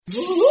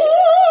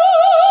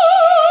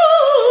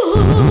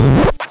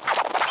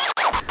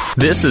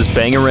This is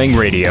Bangarang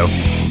Radio,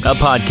 a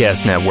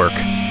podcast network.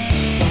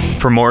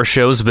 For more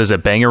shows,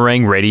 visit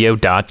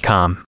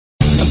bangarangradio.com.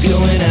 I'm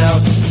going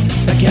out,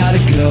 I gotta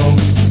go.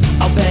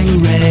 I'll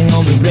bangarang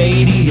on the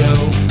radio.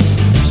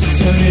 So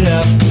turn it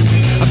up,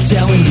 I'm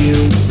telling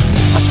you.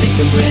 I think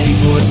I'm ready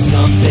for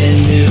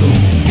something new.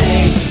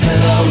 Hey,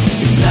 hello,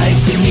 it's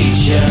nice to meet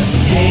ya.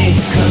 Hey,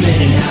 come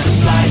in and have a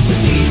slice of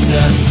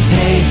pizza.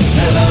 Hey,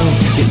 hello,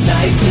 it's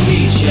nice to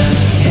meet ya.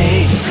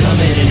 Hey, come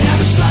in and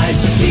have a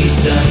slice of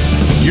pizza.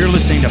 You're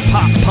listening to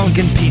Pop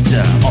Punkin'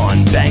 Pizza on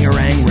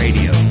Bangarang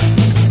Radio.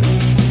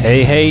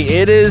 Hey,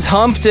 it is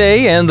Hump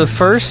Day and the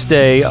first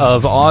day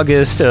of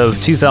August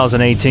of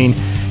 2018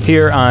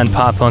 here on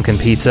Pop Punkin'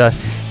 Pizza.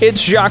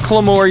 It's Jacques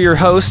Lamour, your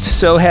host.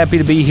 So happy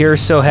to be here.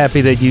 So happy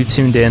that you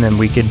tuned in and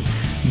we could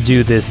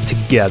do this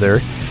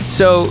together.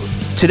 So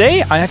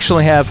today I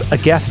actually have a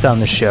guest on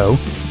the show.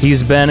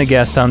 He's been a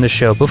guest on the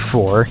show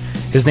before.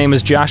 His name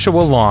is Joshua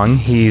Long.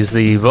 He's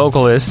the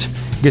vocalist,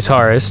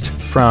 guitarist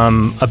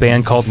from a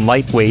band called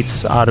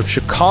Lightweights out of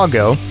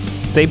Chicago.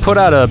 They put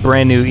out a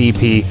brand new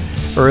EP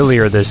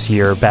earlier this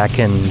year, back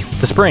in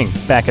the spring,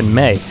 back in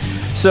May.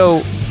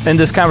 So in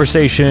this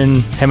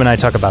conversation, him and I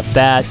talk about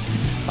that.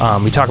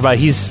 We talk about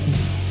he's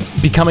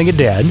becoming a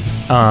dad.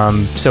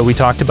 So we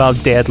talked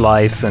about dad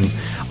life and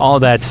all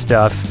that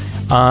stuff.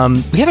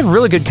 We had a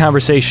really good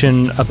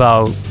conversation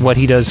about what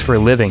he does for a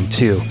living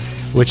too,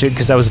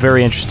 because I was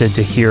very interested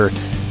to hear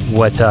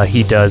what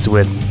he does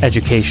with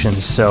education.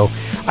 So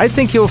I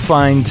think you'll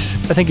find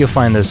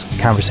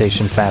this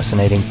conversation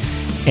fascinating.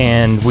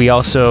 And we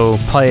also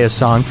play a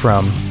song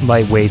from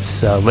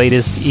Lightweight's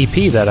latest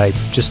EP that I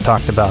just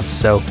talked about.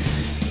 So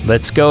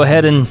let's go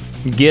ahead and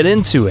get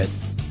into it.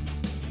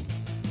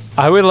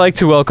 I would like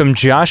to welcome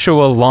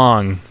Joshua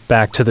Long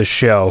back to the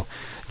show.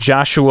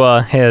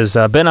 Joshua has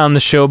been on the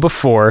show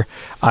before.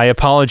 I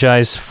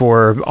apologize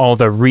for all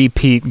the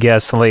repeat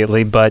guests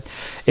lately, but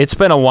it's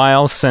been a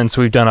while since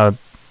we've done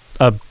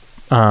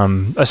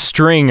a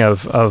string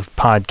of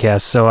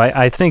podcasts, so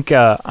I think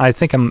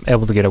I'm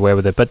able to get away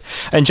with it.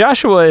 And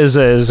Joshua is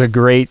a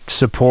great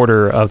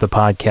supporter of the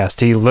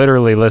podcast. He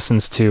literally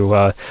listens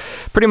to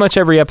pretty much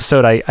every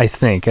episode. I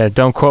think.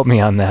 Don't quote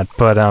me on that,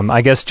 but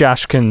I guess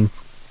Josh can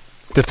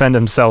defend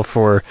himself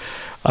for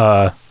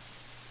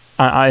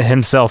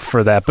himself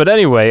for that. But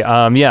anyway,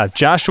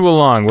 Joshua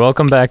Long,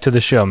 welcome back to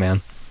the show,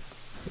 man.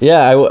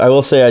 Yeah, I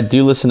will say I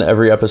do listen to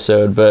every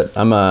episode, but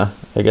I'm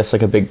I guess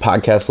like a big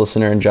podcast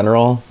listener in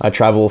general. I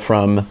travel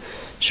from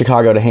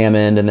Chicago to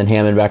Hammond and then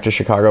Hammond back to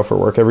Chicago for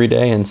work every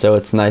day, and so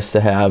it's nice to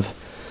have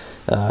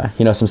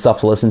some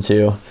stuff to listen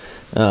to,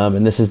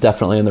 and this is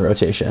definitely in the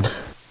rotation.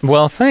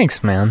 Well,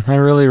 thanks, man. I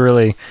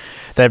really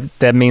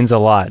that means a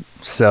lot.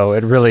 So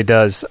it really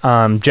does.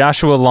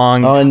 Joshua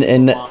Long. Oh,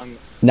 and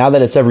now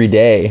that it's every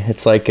day,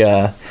 it's like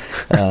I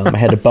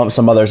had to bump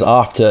some others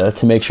off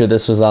to make sure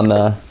this was on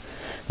the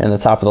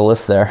top of the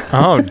list there.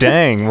 Oh,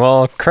 dang.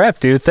 Well, crap,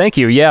 dude. Thank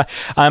you. Yeah,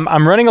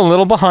 I'm running a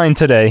little behind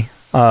today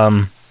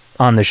on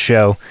the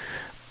show,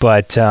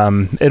 but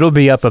it'll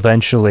be up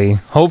eventually,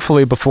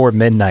 hopefully before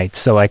midnight,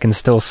 so I can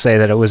still say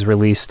that it was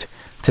released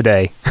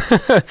today.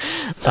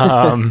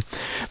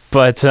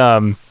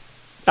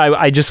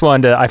 I just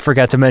wanted to, I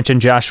forgot to mention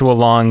Joshua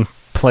Long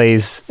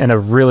plays in a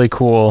really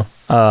cool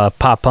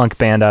pop punk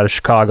band out of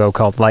Chicago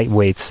called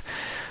Lightweights.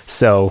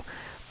 So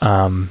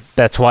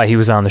that's why he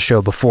was on the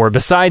show before,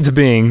 besides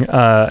being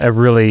a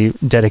really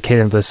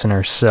dedicated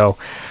listener. So,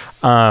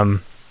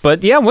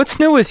 but yeah, what's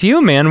new with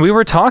you, man? We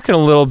were talking a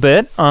little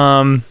bit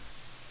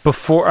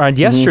before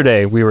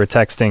yesterday. We were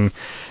texting,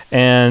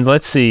 and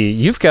let's see,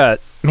 you've got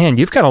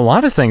a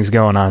lot of things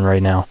going on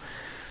right now.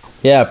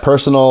 Yeah,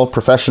 personal,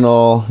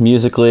 professional,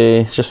 musically,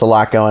 it's just a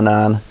lot going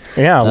on.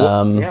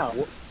 Yeah.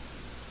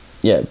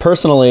 Yeah,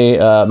 personally,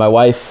 my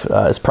wife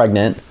is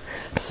pregnant.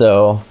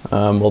 So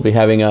we'll be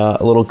having a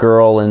little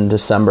girl in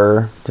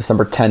December.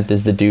 December 10th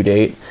is the due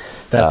date.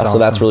 That's awesome. So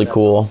that's really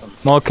cool.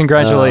 Well,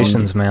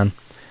 congratulations, man.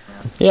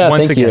 Yeah,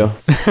 thank you.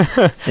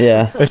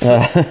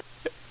 Yeah.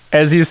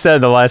 As you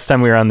said the last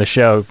time we were on the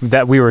show,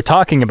 that we were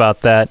talking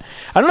about that.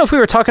 I don't know if we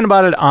were talking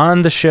about it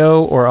on the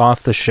show or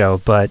off the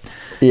show, but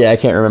yeah, I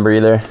can't remember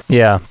either.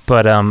 Yeah,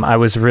 but I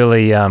was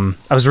really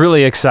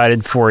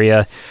excited for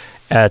you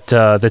at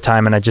the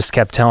time, and I just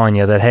kept telling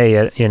you that, hey,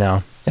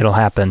 it'll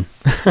happen.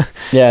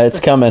 Yeah, it's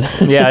coming.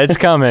 Yeah, it's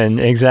coming,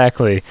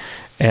 exactly.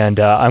 And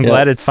I'm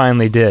glad it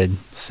finally did.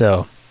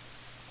 So.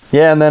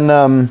 Yeah, and then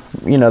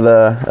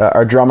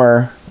our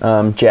drummer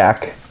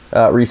Jack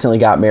recently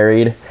got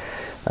married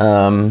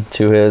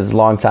to his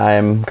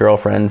longtime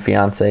girlfriend,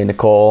 fiance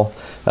Nicole.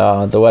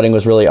 The wedding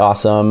was really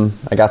awesome.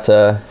 I got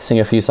to sing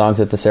a few songs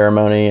at the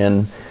ceremony,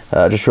 and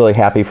just really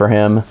happy for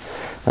him.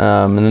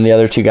 And then the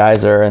other two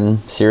guys are in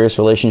serious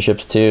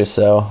relationships too,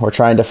 so we're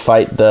trying to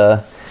fight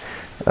the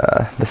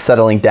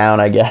settling down,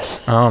 I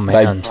guess. Oh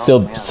man, by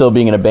still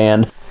being in a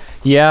band.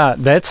 Yeah,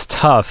 that's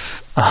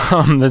tough.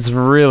 That's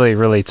really,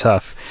 really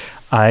tough.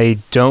 I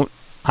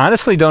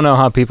honestly don't know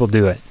how people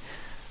do it,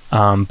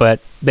 but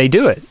they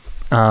do it.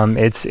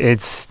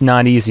 It's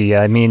not easy.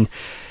 I mean,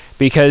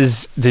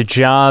 because the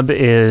job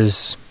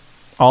is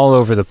all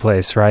over the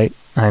place, right?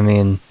 I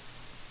mean,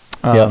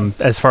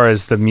 as far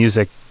as the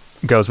music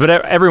goes, but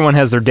everyone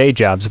has their day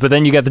jobs, but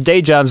then you got the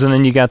day jobs and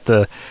then you got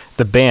the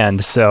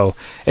band. So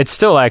it's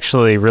still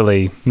actually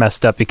really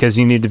messed up because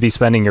you need to be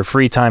spending your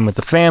free time with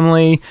the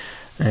family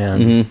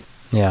and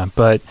yeah,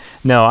 but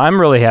no, I'm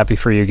really happy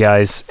for you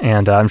guys.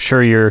 And I'm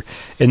sure you're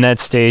in that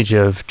stage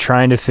of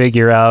trying to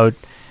figure out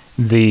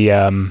the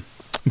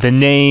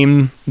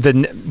name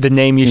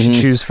you should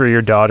choose for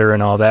your daughter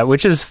and all that,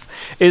 which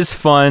is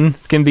fun,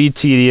 can be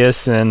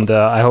tedious. And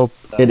I hope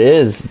it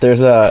is. There's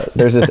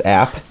this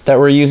app that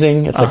we're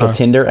using. It's like a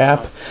Tinder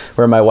app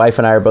where my wife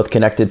and I are both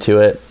connected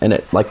to it, and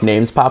it like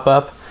names pop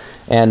up,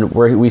 and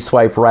we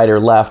swipe right or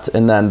left,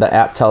 and then the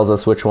app tells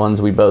us which ones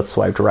we both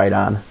swiped right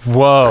on.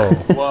 Whoa,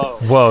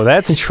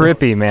 that's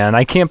trippy, man.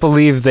 I can't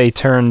believe they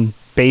turned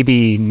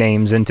baby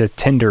names into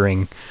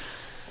Tindering.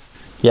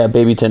 Yeah,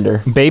 baby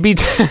Tinder.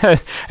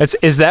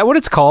 Is that what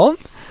it's called?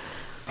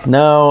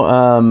 No,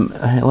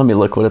 let me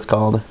look what it's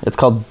called. It's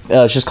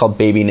just called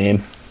Baby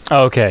Name.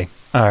 Okay.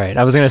 All right.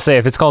 I was going to say,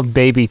 if it's called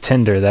Baby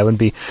Tinder, that would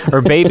be,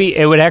 or baby,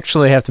 it would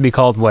actually have to be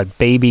called what?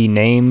 Baby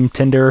Name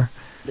Tinder?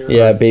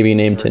 Yeah, Baby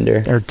Name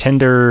Tinder. Or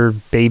Tinder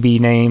Baby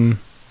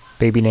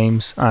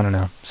Names? I don't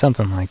know.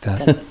 Something like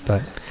that.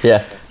 But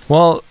yeah.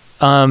 Well,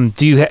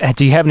 do you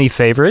have any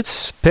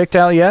favorites picked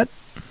out yet?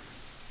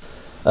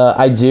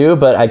 I do,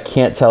 but I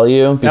can't tell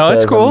you because No,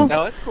 it's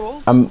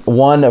cool. I'm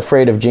one,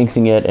 afraid of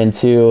jinxing it, and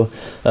two,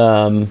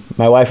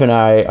 my wife and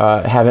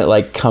I haven't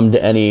like come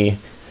to any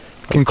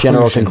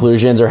general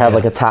conclusions or have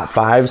like a top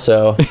 5,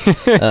 so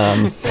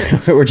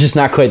we're just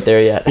not quite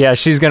there yet. Yeah,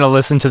 she's gonna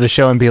listen to the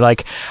show and be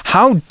like,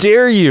 "How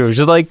dare you?"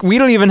 She's like, "We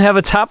don't even have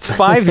a top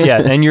 5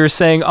 yet," and you're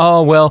saying,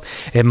 "Oh well,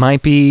 it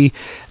might be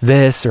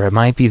this or it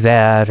might be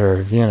that,"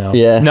 or you know.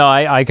 Yeah. No,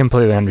 I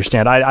completely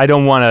understand. I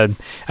don't want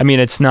to. I mean,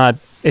 it's not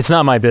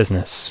my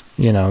business.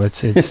 You know,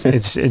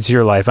 it's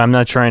your life. I'm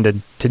not trying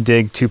to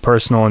dig too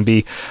personal and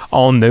be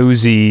all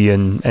nosy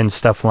and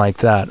stuff like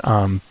that.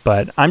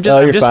 But I'm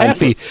just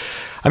happy.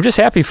 I'm just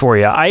happy for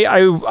you.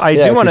 I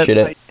do want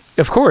to,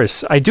 of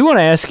course, I do want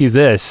to ask you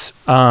this.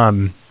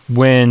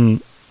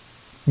 When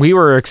we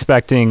were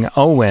expecting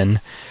Owen,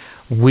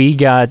 we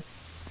got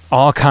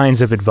all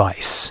kinds of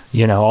advice,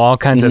 you know, all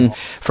kinds of,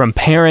 from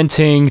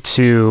parenting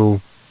to,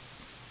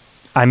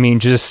 I mean,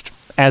 just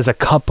as a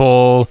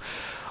couple,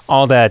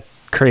 all that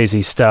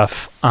crazy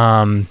stuff.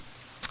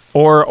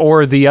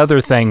 Or the other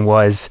thing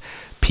was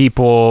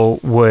people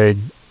would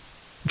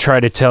try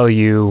to tell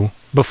you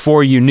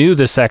before you knew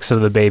the sex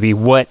of the baby,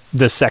 what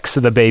the sex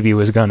of the baby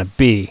was going to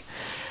be.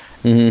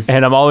 And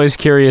I'm always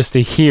curious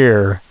to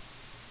hear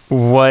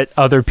what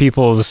other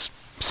people's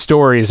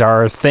stories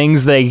are,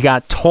 things they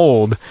got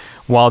told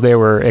while they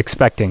were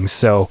expecting.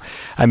 So,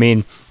 I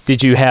mean,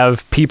 did you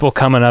have people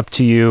coming up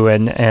to you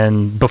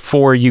and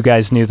before you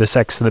guys knew the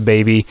sex of the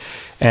baby,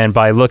 and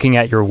by looking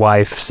at your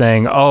wife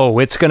saying, "Oh,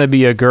 it's going to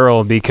be a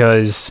girl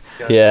because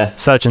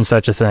such and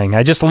such a thing"?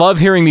 I just love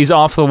hearing these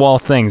off-the-wall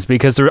things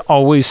because they're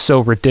always so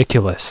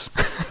ridiculous.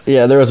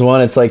 Yeah, there was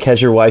one, it's like,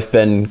 "Has your wife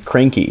been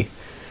cranky?"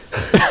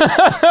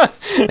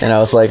 And I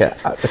was like,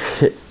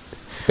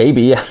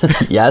 "Baby,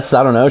 yes,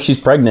 I don't know. She's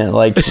pregnant.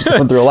 Like, she's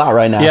going through a lot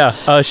right now."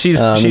 Yeah, she's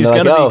going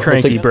to be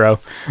cranky, bro.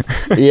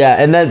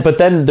 Yeah, but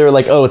then they're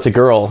like, "Oh, it's a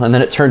girl." And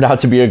then it turned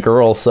out to be a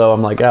girl. So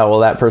I'm like, "Oh, well,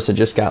 that person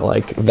just got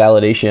like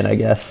validation, I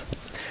guess."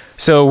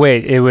 So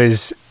wait, it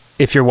was,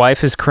 if your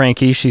wife is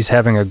cranky, she's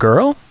having a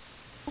girl?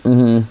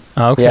 Okay.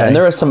 Yeah, and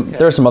there are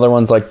some other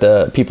ones, like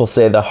the people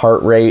say the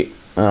heart rate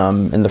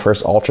in the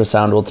first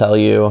ultrasound will tell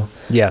you.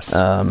 Yes.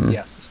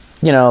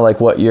 You know, like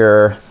what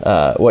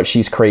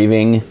she's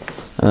craving.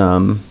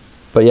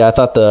 But yeah, I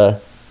thought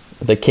the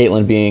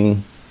Caitlin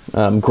being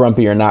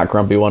grumpy or not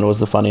grumpy one was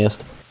the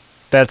funniest.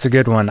 That's a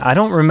good one. I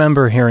don't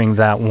remember hearing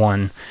that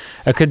one.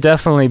 It could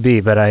definitely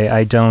be, but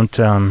I don't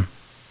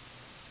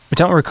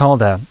recall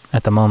that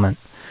at the moment.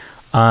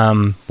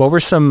 What were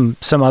some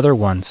other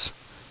ones?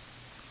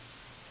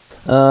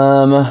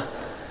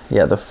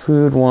 Yeah, the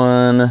food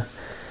one.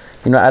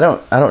 You know, I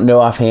don't know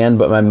offhand,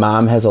 but my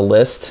mom has a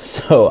list,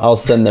 so I'll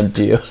send them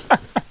to you.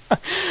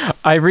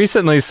 I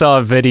recently saw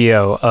a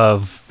video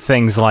of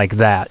things like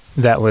that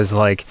was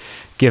like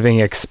giving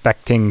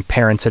expecting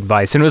parents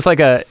advice, and it was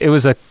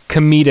a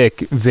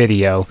comedic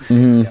video.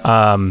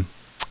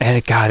 And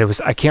it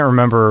was, I can't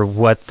remember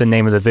what the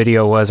name of the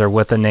video was or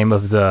what the name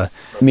of the...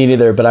 Me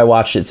neither, but I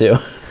watched it too.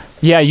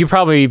 Yeah, you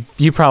probably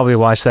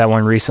watched that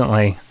one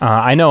recently.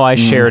 I know I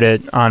shared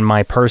it on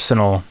my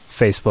personal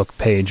Facebook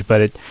page,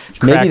 but it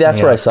maybe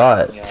that's where I saw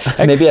it.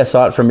 Maybe I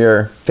saw it from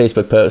your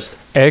Facebook post.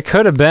 It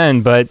could have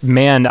been, but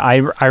man,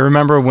 I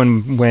remember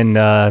when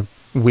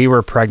we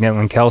were pregnant,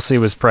 when Kelsey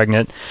was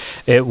pregnant,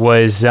 it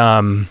was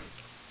I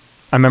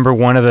remember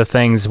one of the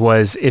things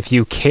was if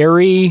you're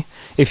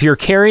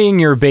carrying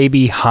your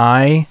baby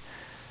high,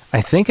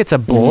 I think it's a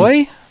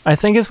boy, I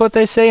think is what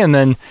they say, and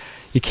then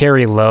you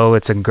carry low,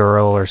 it's a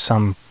girl or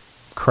some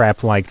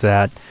crap like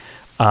that.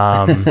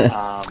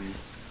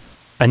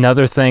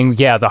 Another thing,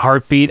 the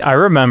heartbeat. I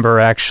remember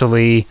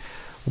actually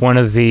one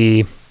of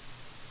the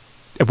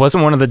it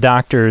wasn't one of the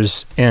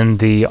doctors in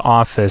the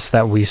office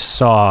that we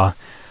saw.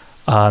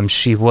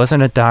 She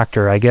wasn't a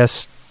doctor. I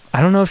guess,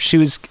 I don't know if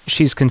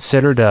she's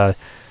considered a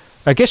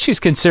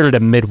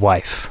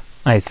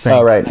midwife, I think.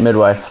 Oh, right,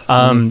 midwife.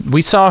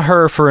 We saw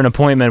her for an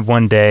appointment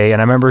one day,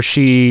 and I remember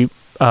she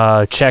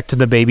checked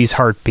the baby's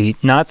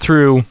heartbeat, not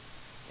through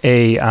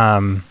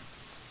an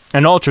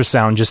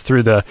ultrasound, just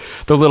through the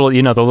little,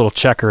 the little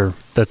checker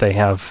that they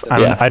have.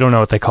 I don't know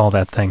what they call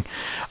that thing.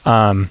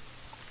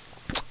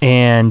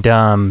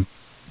 And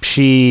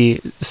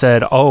she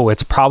said, "Oh,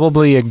 it's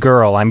probably a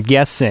girl. I'm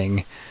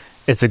guessing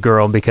it's a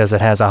girl because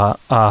it has a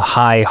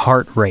high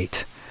heart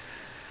rate."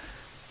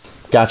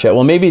 Gotcha.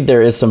 Well, maybe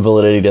there is some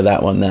validity to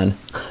that one then.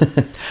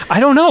 I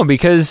don't know,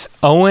 because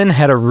Owen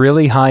had a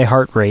really high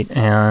heart rate,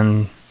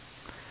 and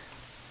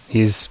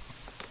he's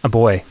a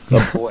boy.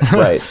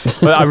 Right.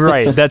 Well,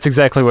 right. That's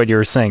exactly what you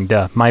were saying.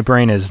 Duh. My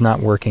brain is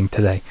not working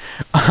today.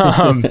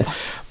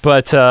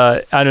 But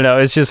I don't know.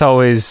 It's just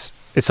always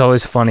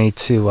funny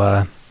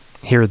to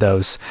hear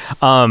those.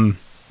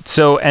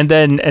 So, and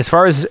then as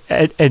far as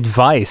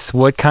advice,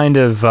 what kind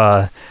of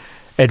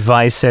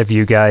advice have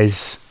you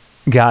guys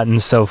gotten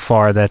so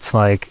far that's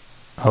like,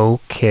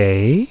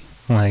 okay,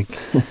 like,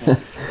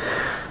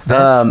 that's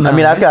nice. I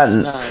mean, I've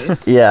gotten,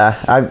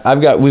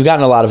 we've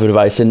gotten a lot of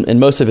advice, and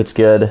most of it's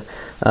good.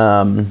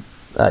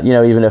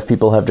 Even if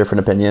people have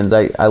different opinions,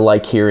 I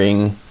like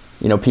hearing,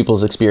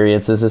 people's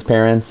experiences as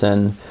parents,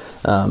 and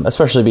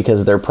especially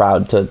because they're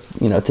proud to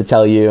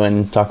tell you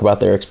and talk about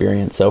their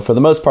experience. So for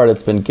the most part,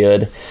 it's been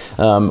good.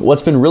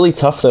 What's been really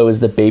tough though is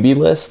the baby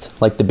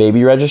list, like the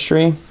baby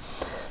registry.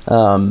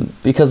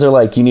 Because they're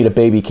like, you need a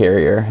baby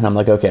carrier, and I'm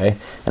like, okay,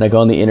 and I go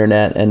on the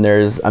internet, and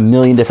there's a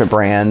million different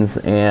brands,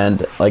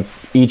 and like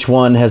each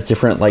one has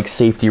different like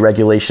safety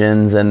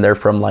regulations, and they're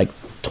from like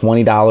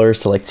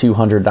 $20 to like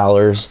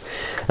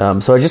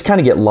 $200. So I just kind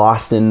of get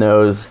lost in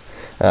those,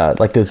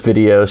 like those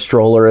videos.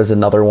 Stroller is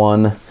another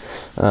one.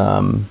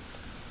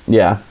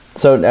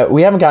 So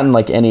we haven't gotten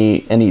like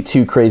any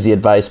too crazy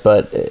advice,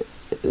 but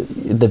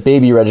the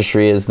baby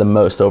registry is the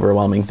most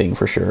overwhelming thing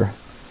for sure.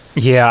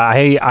 Yeah,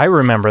 I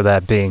remember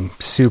that being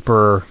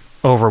super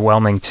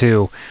overwhelming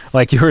too.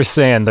 Like you were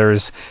saying,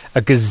 there's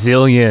a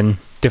gazillion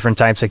different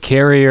types of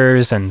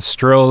carriers and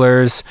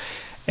strollers,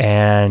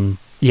 and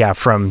yeah,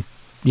 from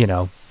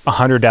 $100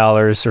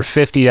 or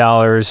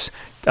 $50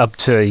 up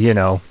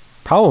to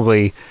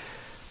probably.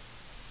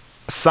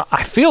 So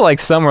I feel like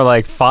some were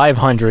like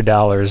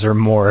 $500 or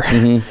more.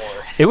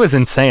 Mm-hmm. It was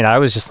insane. I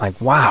was just like,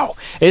 wow.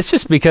 It's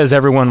just because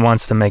everyone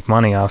wants to make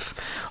money off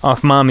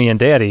mommy and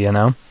daddy,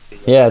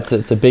 Yeah,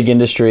 it's a big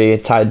industry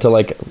tied to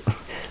like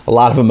a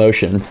lot of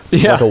emotions.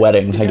 Yeah. Like a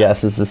wedding, I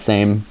guess, is the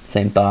same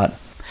thought.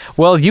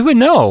 Well, you would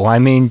know. I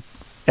mean,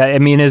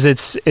 is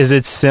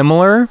it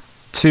similar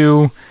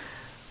to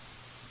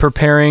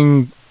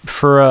preparing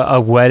for a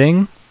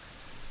wedding?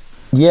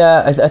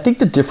 Yeah, I think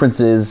the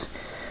difference is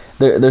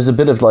there's a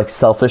bit of like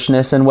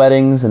selfishness in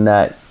weddings, and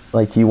that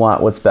like you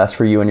want what's best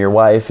for you and your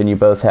wife, and you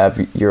both have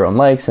your own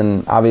likes,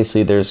 and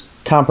obviously there's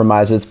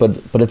compromises, but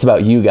it's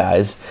about you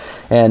guys.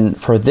 And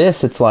for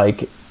this, it's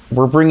like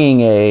we're bringing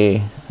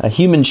a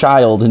human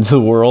child into the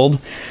world,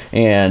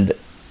 and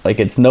like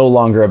it's no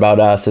longer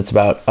about us. It's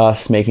about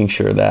us making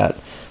sure that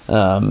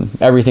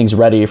everything's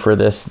ready for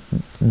this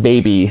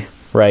baby,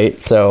 right?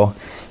 So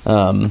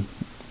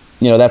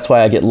that's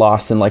why I get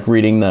lost in like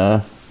reading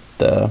the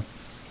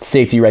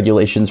safety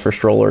regulations for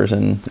strollers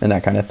and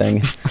that kind of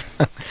thing.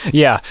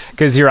 Yeah,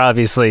 because you're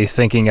obviously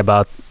thinking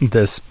about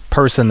this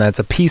person that's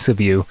a piece of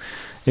you,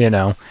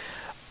 That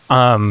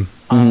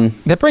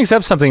brings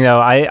up something, though.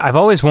 I've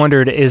always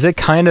wondered, is it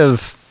kind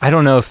of, I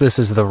don't know if this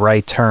is the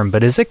right term,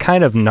 but is it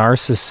kind of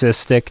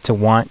narcissistic to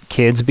want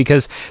kids?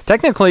 Because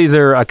technically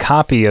they're a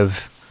copy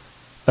of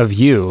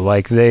you.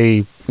 Like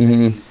they're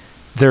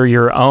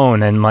your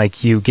own, and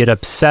like you get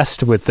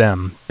obsessed with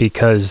them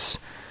because,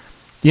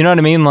 you know what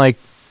I mean? Like,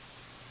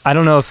 I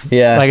don't know if,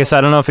 like I said,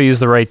 I don't know if I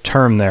used the right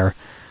term there.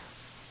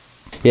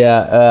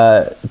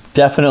 Yeah,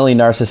 definitely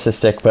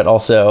narcissistic, but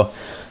also,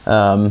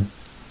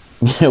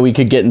 we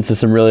could get into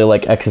some really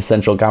like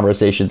existential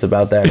conversations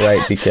about that,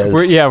 right? Because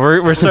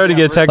we're starting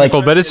to get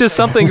technical, but it's just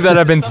something that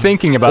I've been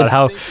thinking about.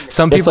 How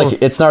some people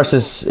it's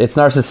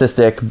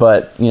narcissistic,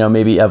 but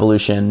maybe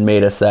evolution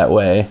made us that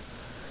way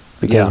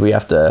because we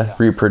have to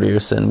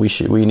reproduce, and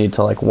we need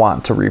to like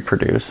want to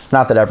reproduce.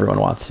 Not that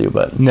everyone wants to,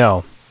 but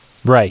no.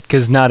 Right,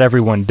 because not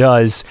everyone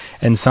does,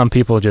 and some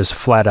people just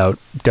flat out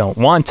don't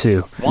want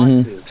to.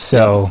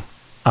 So,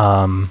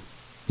 I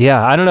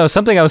don't know,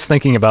 something I was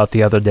thinking about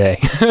the other day,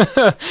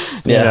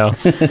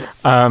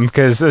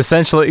 because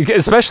essentially,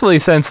 especially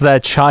since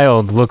that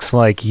child looks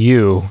like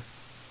you.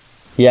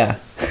 Yeah.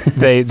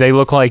 they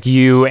look like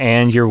you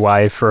and your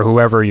wife or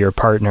whoever your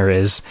partner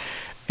is,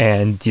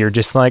 and you're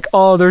just like,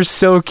 oh, they're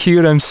so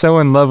cute, I'm so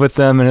in love with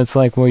them, and it's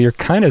like, well, you're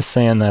kind of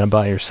saying that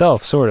about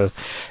yourself, sort of.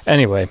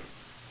 Anyway.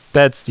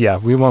 That's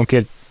we won't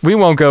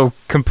go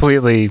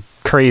completely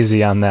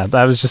crazy on that.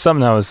 That was just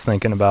something I was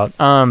thinking about.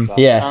 Well,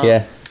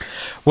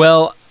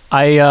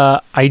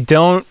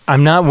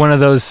 I'm not one of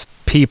those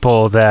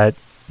people that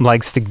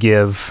likes to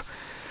give.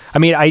 I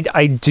mean,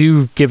 I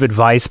do give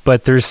advice,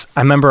 but I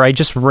remember I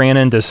just ran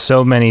into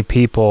so many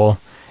people,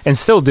 and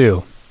still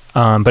do,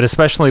 but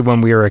especially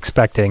when we were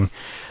expecting,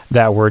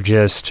 that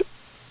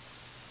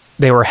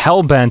they were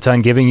hell-bent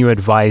on giving you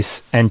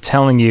advice and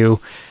telling you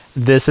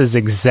this is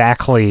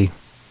exactly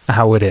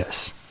how it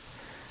is.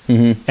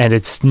 Mm-hmm. And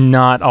it's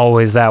not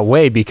always that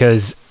way,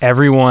 because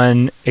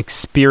everyone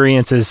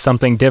experiences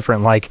something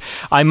different. Like,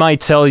 I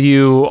might tell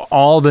you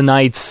all the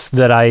nights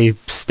that I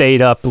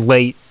stayed up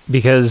late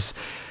because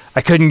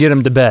I couldn't get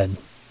them to bed.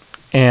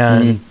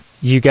 And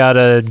you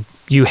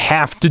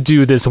have to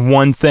do this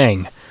one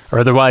thing, or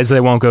otherwise they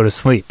won't go to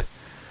sleep.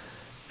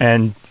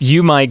 And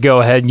you might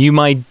go ahead and you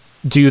might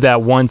do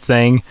that one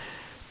thing,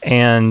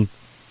 and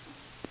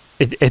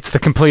it's the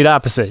complete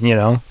opposite,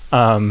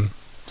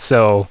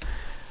 so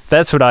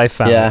that's what I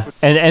found. Yeah.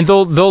 And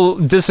they'll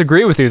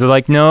disagree with you. They're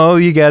like, no,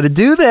 you got to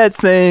do that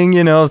thing.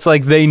 It's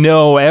like they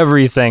know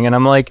everything. And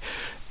I'm like,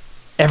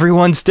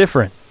 everyone's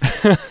different.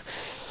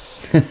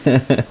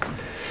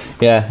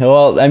 Yeah.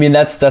 Well, I mean,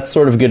 that's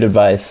sort of good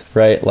advice,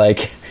 right?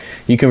 Like,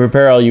 you can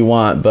prepare all you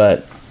want,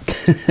 but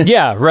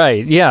yeah,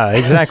 right. Yeah,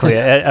 exactly.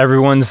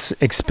 Everyone's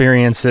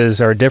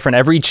experiences are different.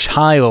 Every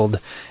child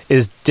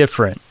is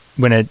different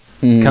when it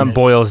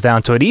boils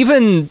down to it.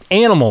 Even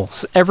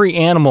animals, every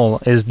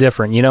animal is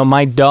different.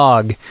 My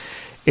dog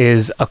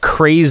is a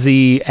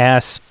crazy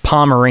ass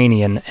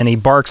Pomeranian, and he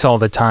barks all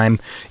the time.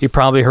 You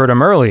probably heard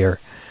him earlier.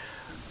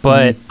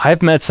 But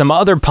I've met some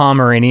other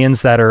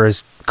Pomeranians that are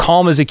as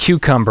calm as a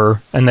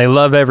cucumber, and they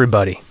love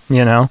everybody,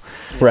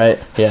 Right,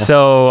 yeah.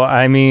 So,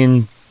 I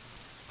mean,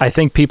 I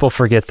think people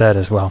forget that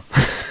as well.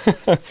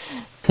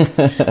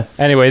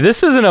 Anyway,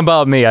 this isn't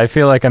about me. I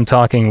feel like I'm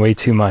talking way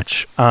too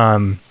much.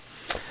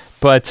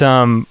 But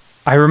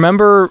I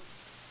remember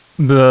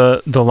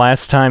the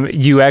last time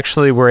you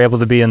actually were able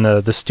to be in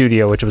the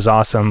studio, which was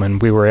awesome, and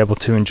we were able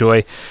to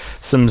enjoy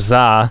some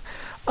za.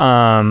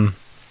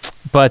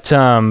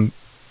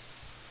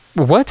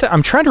 What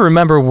I'm trying to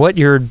remember what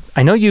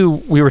I know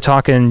we were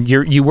talking.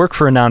 You work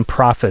for a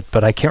nonprofit,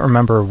 but I can't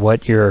remember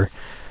what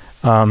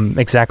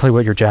exactly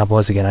what your job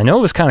was again. I know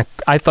it was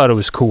I thought it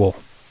was cool.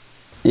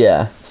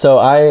 Yeah. So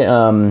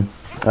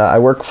I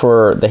work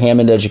for the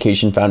Hammond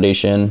Education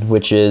Foundation,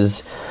 which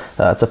is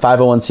it's a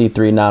 501c3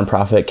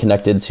 nonprofit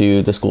connected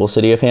to the school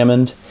city of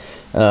Hammond.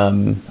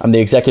 I'm the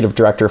executive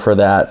director for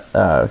that.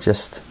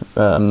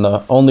 I'm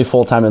the only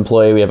full-time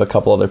employee. We have a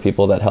couple other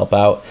people that help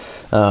out,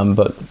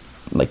 but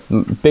like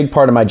big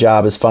part of my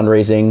job is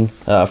fundraising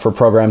for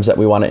programs that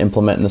we want to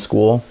implement in the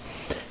school.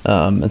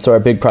 And so our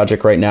big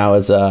project right now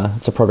is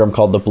it's a program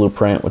called The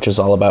Blueprint, which is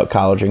all about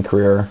college and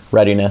career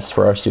readiness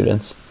for our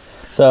students.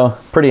 So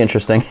pretty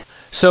interesting.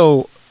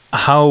 So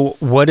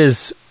what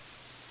is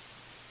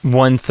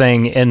one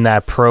thing in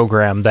that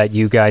program that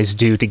you guys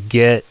do to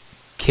get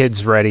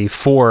kids ready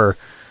for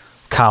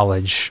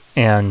college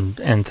and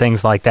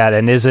things like that?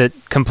 And is it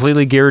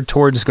completely geared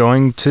towards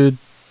going to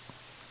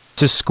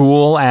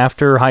school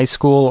after high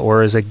school,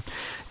 or is it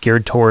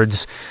geared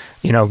towards,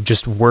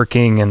 just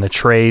working in the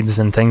trades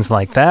and things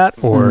like that?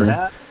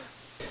 Or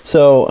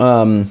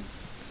So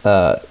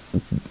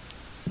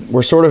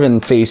we're sort of in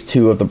phase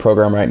 2 of the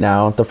program right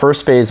now. The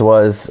first phase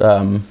was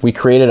we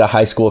created a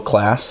high school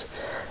class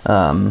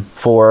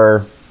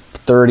for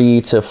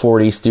 30 to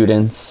 40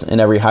 students in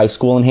every high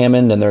school in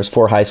Hammond, and there's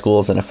 4 high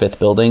schools and a 5th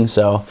building,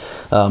 so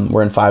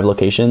we're in 5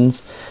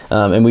 locations.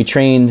 And we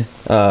train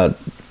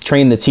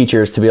the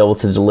teachers to be able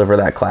to deliver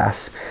that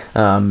class.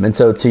 And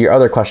so to your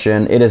other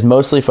question, it is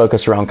mostly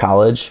focused around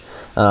college.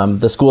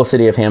 The school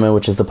city of Hammond,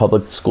 which is the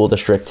public school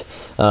district,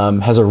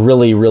 has a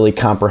really, really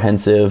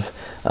comprehensive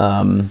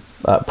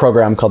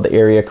program called the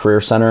Area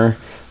Career Center.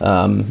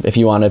 If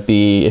you want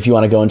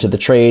to go into the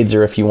trades,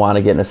 or if you want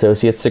to get an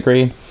associate's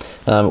degree.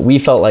 We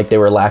felt like they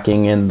were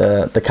lacking in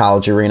the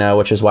college arena,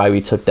 which is why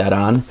we took that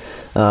on.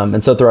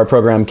 And so through our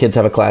program, kids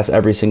have a class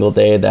every single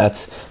day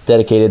that's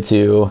dedicated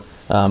to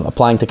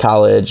applying to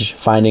college,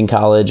 finding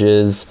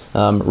colleges,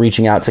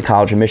 reaching out to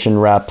college admission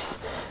reps,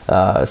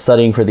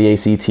 studying for the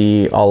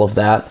ACT, all of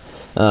that.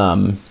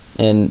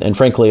 And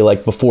frankly,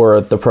 like before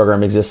the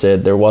program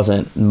existed, there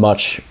wasn't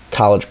much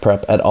college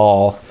prep at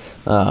all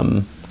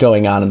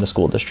going on in the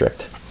school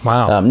district.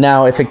 Wow.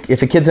 Now, if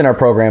a kid's in our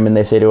program and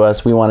they say to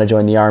us, we want to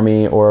join the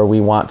Army or we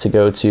want to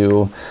go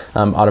to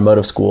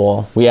automotive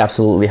school, we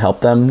absolutely help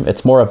them.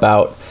 It's more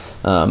about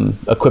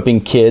equipping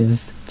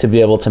kids to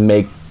be able to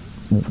make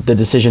the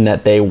decision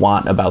that they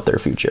want about their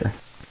future.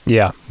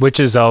 Yeah, which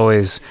is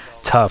always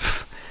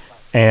tough,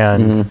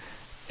 and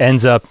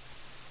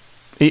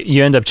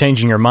you end up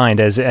changing your mind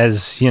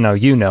as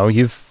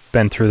you've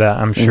been through that.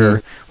 I'm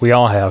sure we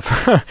all have.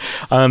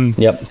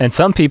 Yep. And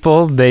some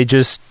people, they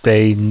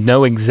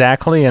know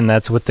exactly, and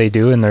that's what they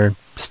do, and they're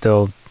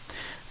still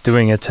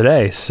doing it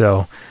today.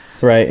 So,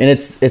 right, and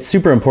it's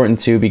super important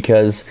too,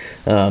 because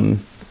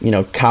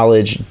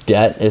college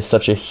debt is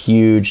such a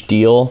huge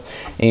deal,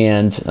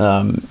 and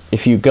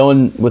if you go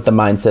in with the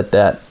mindset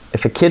that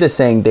if a kid is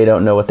saying they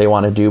don't know what they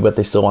want to do, but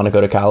they still want to go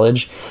to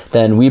college,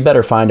 then we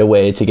better find a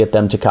way to get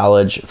them to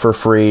college for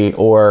free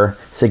or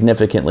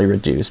significantly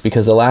reduced,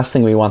 because the last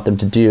thing we want them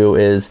to do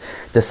is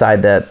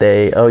decide that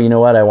you know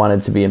what, I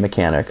wanted to be a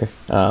mechanic.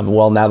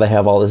 Well, now they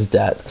have all this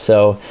debt.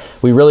 So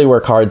we really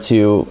work hard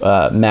to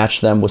match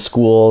them with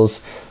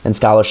schools and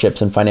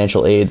scholarships and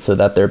financial aid so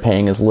that they're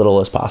paying as little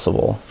as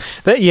possible.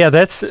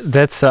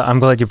 That's I'm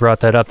glad you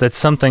brought that up. That's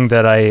something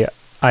that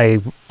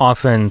I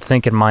often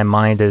think in my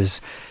mind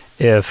is,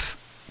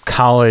 if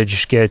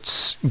college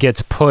gets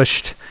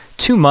pushed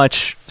too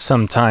much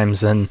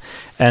sometimes, and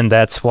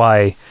that's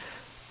why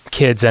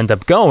kids end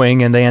up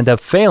going and they end up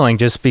failing,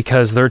 just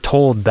because they're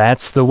told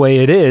that's the way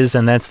it is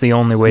and that's the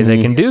only way they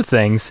can do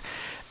things.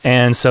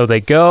 And so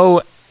they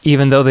go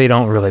even though they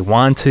don't really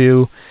want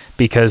to,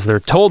 because they're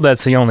told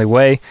that's the only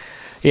way.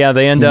 Yeah,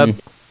 they end up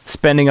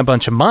spending a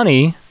bunch of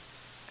money,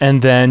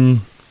 and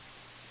then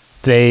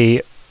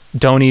they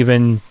don't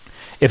even,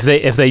 if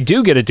they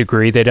do get a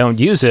degree, they don't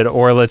use it,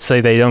 or let's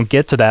say they don't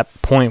get to that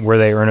point where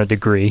they earn a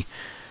degree,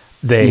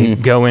 they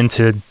go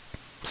into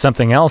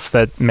something else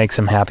that makes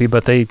them happy,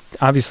 but they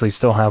obviously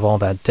still have all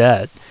that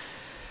debt.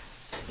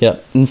 Yeah,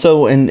 and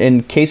so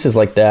in cases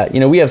like that,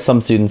 we have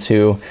some students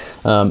who,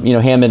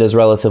 Hammond is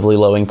relatively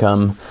low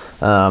income,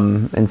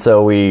 and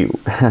so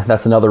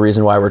that's another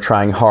reason why we're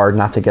trying hard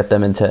not to get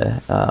them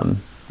into,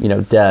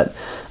 debt.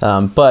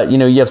 But,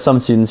 you have some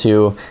students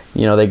who,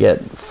 they get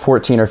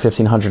 1,400 or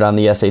 1,500 on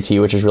the SAT,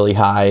 which is really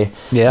high.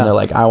 Yeah. And they're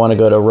like, I want to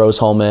go to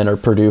Rose-Hulman or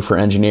Purdue for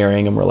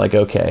engineering. And we're like,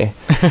 okay.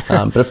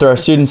 But if there are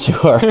students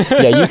who are,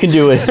 you can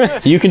do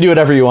it. You can do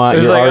whatever you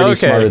want. You're already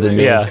smarter than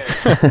me. Yeah.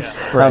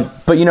 Right.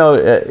 But,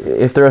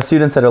 if there are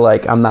students that are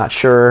like, I'm not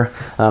sure,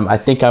 I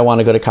think I want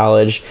to go to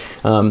college,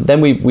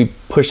 then we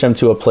push them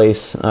to a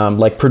place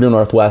like Purdue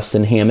Northwest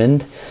in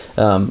Hammond,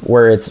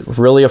 where it's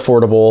really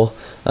affordable.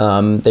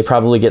 They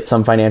probably get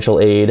some financial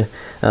aid,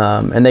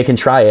 and they can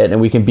try it,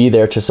 and we can be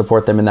there to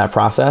support them in that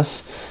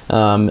process.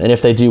 And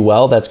if they do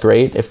well, that's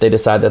great. If they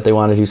decide that they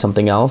want to do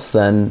something else,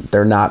 then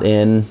they're not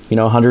in,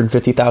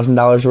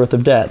 $150,000 worth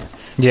of debt.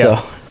 Yeah.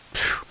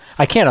 So.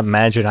 I can't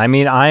imagine. I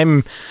mean,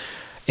 I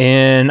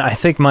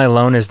think my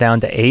loan is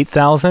down to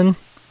 $8,000,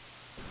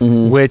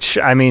 which,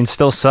 I mean,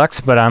 still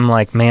sucks, but I'm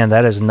like, man,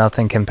 that is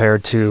nothing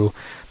compared to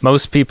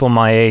most people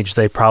my age.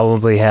 They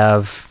probably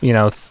have,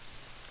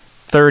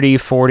 30,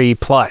 40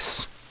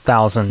 plus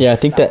thousand. Yeah, I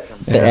think that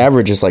the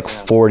average is like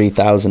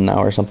 40,000 now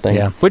or something.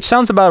 Yeah, which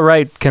sounds about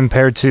right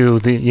compared to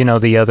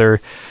the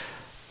other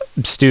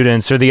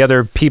students or the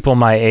other people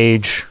my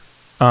age,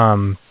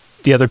 that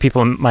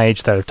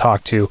I've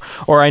talked to.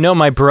 Or I know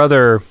my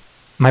brother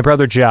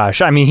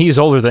Josh. I mean, he's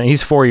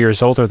 4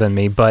 years older than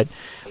me, but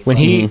when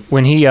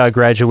he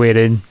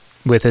graduated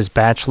with his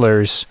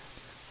bachelor's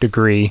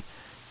degree,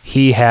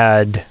 he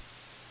had,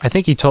 I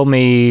think he told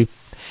me,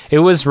 it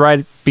was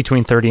right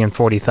between $30,000 and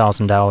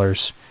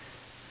 $40,000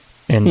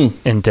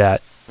 in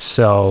debt.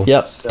 So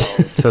yep.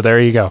 So there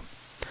you go.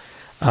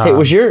 Hey,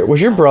 was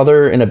your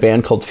brother in a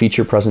band called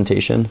Feature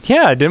Presentation?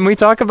 Yeah, didn't we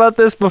talk about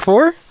this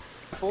before?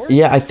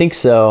 Yeah, I think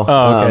so.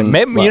 Oh, okay.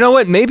 Maybe, you know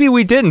what? Maybe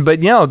we didn't, but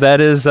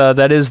that is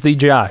the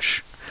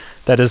Josh.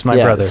 That is my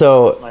brother.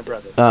 So,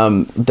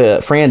 the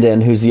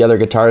Frandon, who's the other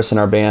guitarist in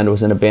our band,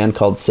 was in a band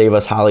called Save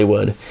Us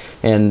Hollywood,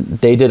 and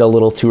they did a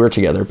little tour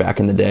together back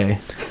in the day.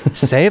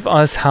 Save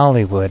Us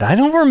Hollywood. I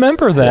don't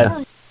remember that.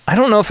 Yeah. I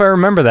don't know if I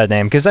remember that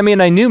name, because I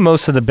mean, I knew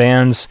most of the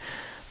bands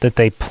that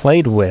they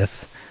played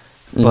with,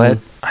 but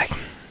I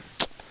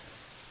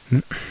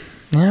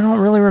don't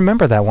really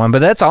remember that one. But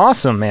that's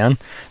awesome, man.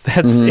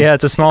 That's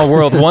it's a small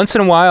world. Once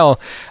in a while,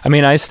 I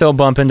mean, I still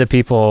bump into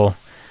people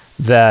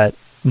that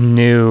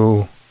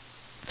knew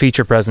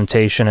Feature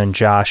Presentation and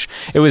Josh.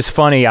 It was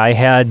funny.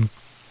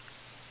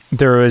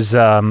 There was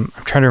I'm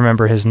trying to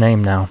remember his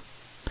name now.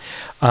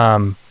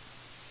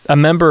 A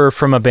member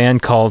from a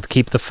band called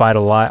Keep the Fight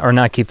Alive, or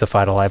not Keep the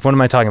Fight Alive. What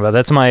am I talking about?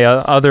 That's my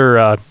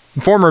other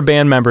former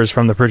band members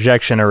from The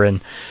Projection are in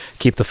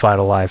Keep the Fight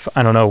Alive.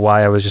 I don't know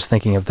why I was just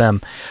thinking of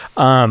them.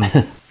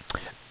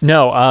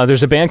 No,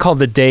 there's a band called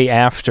The Day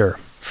After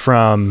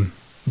from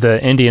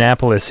the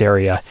Indianapolis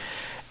area.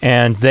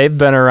 And they've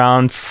been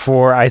around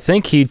for, I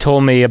think he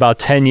told me, about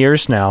 10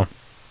 years now.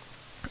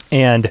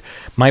 And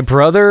my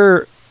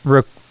brother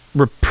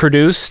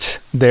produced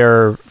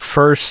their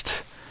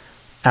first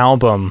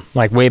album,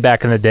 like way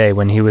back in the day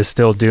when he was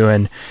still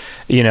doing,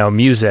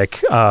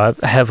 music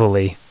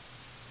heavily.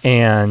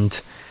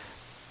 And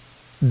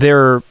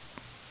they're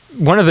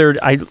one of their,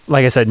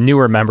 like I said,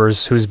 newer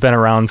members who's been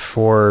around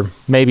for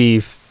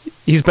maybe...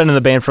 He's been in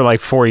the band for like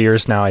 4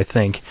 years now, I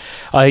think.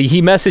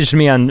 He messaged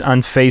me on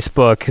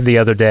Facebook the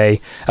other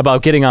day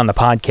about getting on the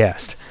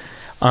podcast.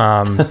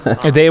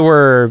 They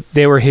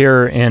were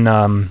here in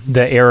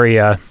the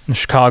area, the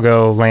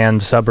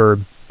Chicagoland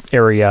suburb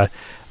area,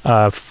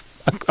 a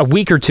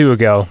week or two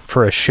ago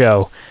for a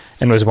show,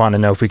 and was wanting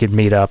to know if we could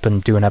meet up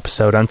and do an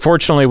episode.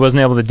 Unfortunately,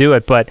 wasn't able to do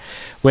it, but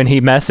when he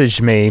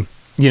messaged me,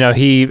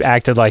 he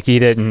acted like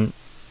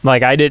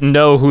I didn't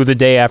know who The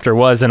Day After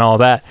was and all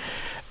that.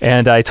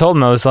 And I told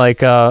him, I was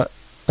like,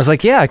 was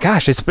like, yeah,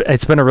 gosh,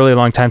 it's been a really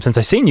long time since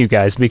I've seen you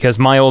guys, because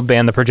my old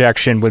band, The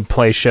Projection, would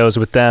play shows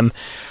with them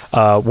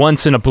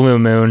once in a blue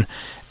moon.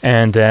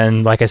 And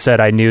then, like I said,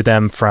 I knew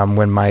them from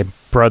when my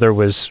brother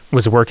was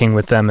working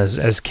with them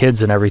as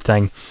kids and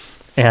everything.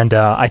 And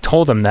I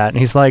told him that, and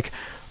he's like,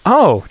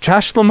 oh,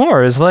 Josh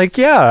Lamore is like,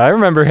 yeah, I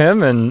remember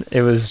him. And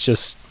it was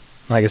just,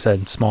 like I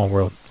said, small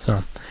world.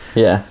 So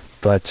Yeah.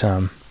 but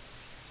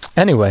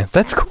anyway,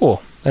 that's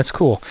cool. That's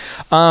cool.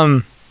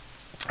 Well,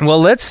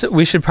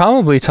 we should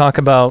probably talk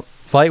about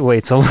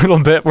lightweights a little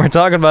bit. We're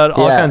talking about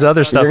all kinds of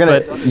other stuff.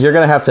 You're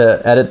gonna have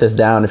to edit this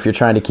down if you're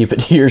trying to keep it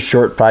to your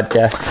short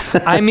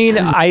podcast. I mean,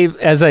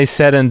 as I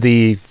said in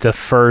the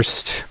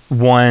first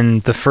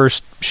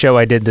show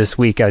I did this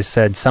week, I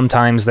said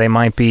sometimes they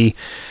might be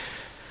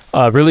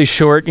really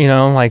short,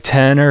 like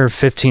 10 or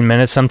 15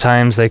 minutes.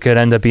 Sometimes they could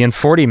end up being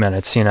 40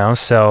 minutes,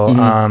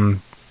 so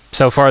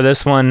so far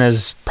this one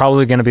is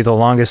probably going to be the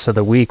longest of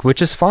the week,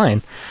 which is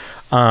fine.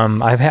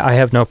 I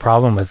have no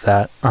problem with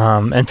that.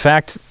 In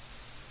fact,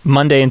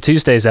 Monday and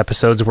Tuesday's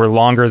episodes were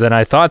longer than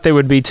I thought they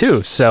would be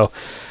too. So,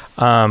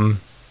 and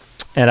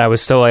I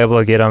was still able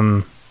to get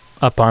them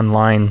up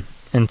online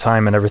in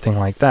time and everything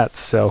like that.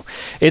 So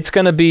it's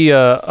going to be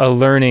a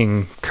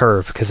learning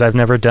curve, because I've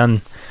never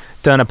done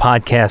a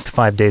podcast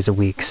 5 days a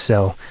week.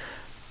 So,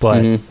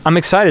 but I'm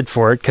excited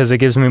for it because it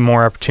gives me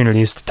more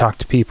opportunities to talk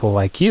to people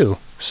like you.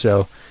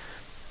 So,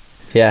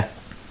 yeah.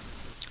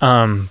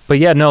 But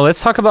yeah, no,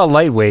 let's talk about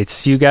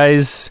lightweights. You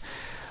guys,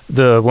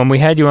 when we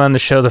had you on the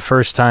show the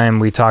first time,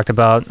 we talked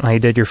about how you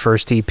did your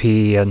first EP,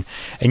 and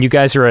you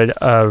guys are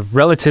a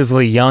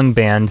relatively young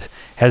band.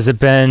 Has it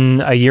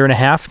been a year and a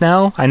half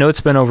now? I know it's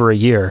been over a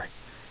year.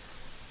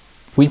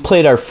 We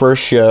played our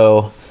first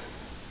show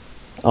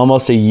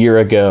almost a year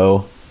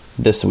ago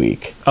this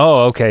week.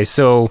 Oh, okay.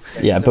 So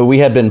yeah, but we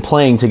had been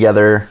playing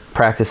together,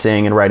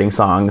 practicing and writing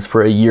songs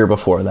for a year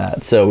before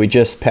that. So we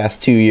just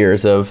passed 2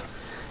 years of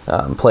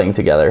playing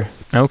together.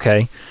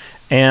 Okay.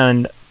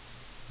 And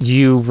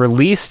you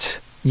released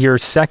your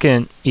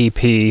second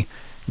EP it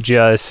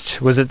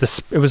was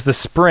the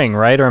spring,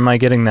 right? Or am I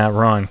getting that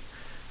wrong?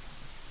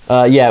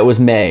 Yeah, it was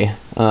May.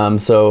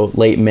 So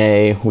late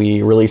May,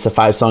 we released a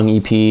 5-song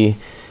EP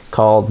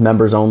called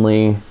Members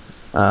Only,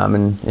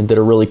 and did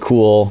a really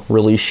cool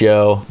release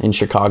show in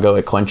Chicago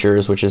at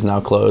Quenchers, which is now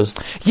closed.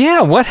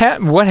 Yeah, what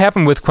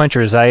happened with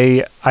Quenchers?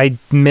 I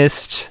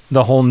missed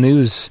the whole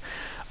news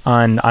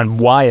on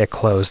why it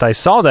closed. I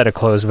saw that it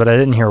closed, but I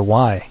didn't hear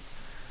why.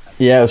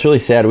 Yeah, it was really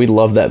sad. We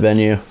loved that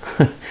venue.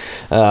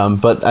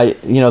 But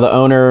the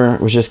owner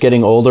was just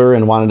getting older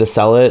and wanted to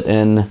sell it,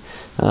 and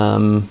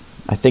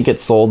I think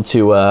it sold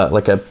to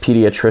like a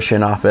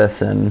pediatrician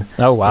office, and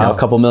oh wow, a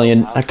couple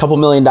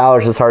million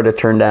dollars is hard to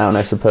turn down,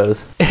 I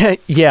suppose.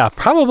 Yeah,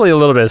 probably a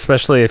little bit,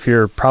 especially if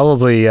you're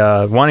probably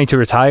wanting to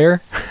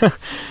retire.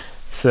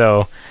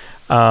 So,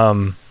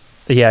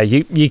 yeah,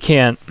 you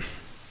can't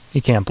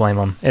blame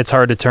them. It's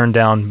hard to turn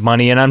down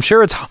money, and I'm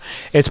sure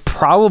it's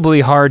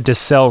probably hard to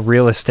sell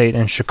real estate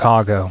in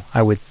Chicago,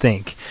 I would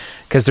think,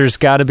 because there's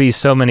got to be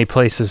so many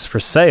places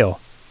for sale.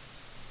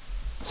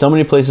 So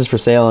many places for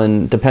sale,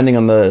 and depending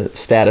on the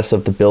status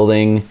of the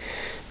building,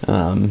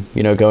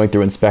 going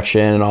through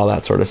inspection and all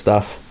that sort of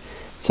stuff,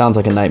 it sounds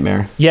like a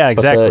nightmare. Yeah,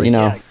 exactly.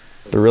 But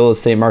the real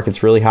estate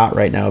market's really hot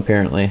right now,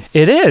 apparently.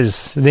 It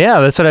is. Yeah,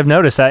 that's what I've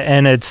noticed.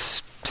 And it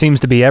seems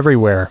to be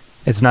everywhere.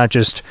 It's not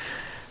just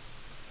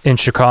in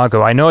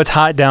Chicago. I know it's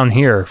hot down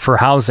here for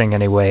housing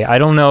anyway. I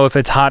don't know if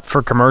it's hot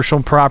for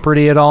commercial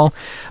property at all,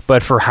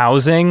 but for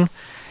housing,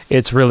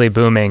 it's really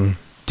booming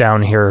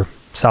down here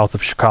south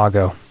of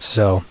Chicago.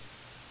 So,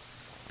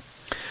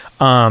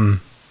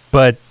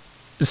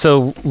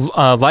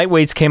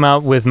 Lightweights came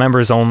out with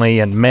Members Only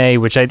in May,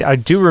 which I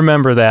do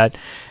remember that,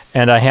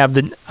 and I have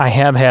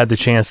had the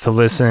chance to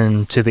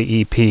listen to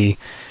the EP,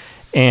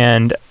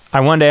 and I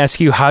wanted to ask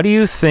you, how do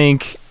you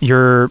think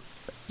your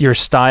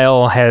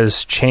style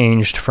has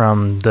changed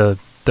from the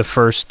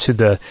first to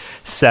the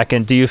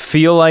second? Do you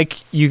feel like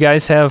you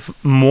guys have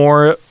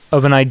more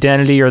of an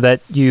identity, or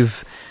that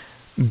you've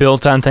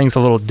built on things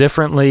a little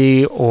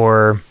differently,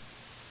 or?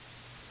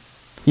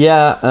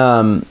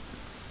 Yeah,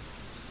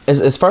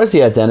 as far as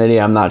the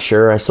identity, I'm not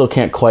sure. I still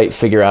can't quite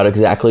figure out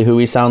exactly who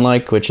we sound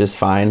like, which is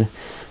fine.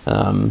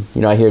 I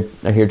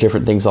hear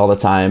different things all the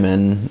time,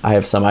 and I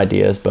have some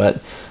ideas,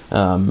 but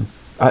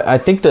I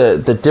think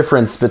the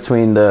difference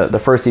between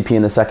the first EP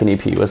and the second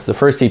EP was the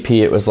first EP,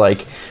 it was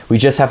like, we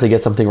just have to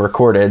get something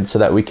recorded so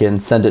that we can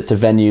send it to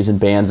venues and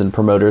bands and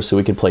promoters so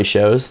we could play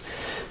shows.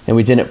 And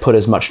we didn't put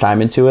as much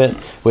time into it.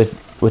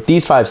 With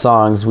these 5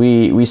 songs,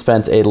 we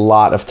spent a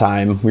lot of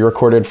time. We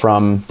recorded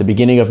from the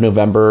beginning of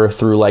November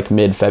through like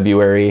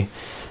mid-February,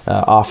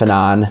 off and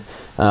on.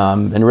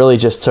 And really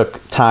just took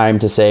time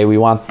to say, we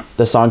want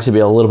the songs to be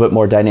a little bit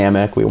more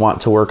dynamic. We want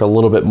to work a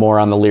little bit more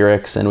on the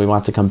lyrics, and we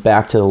want to come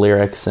back to the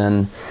lyrics.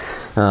 And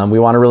we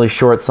want a really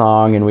short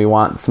song, and we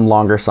want some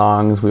longer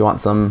songs. We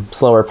want some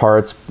slower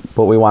parts,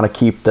 but we want to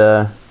keep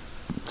the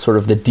sort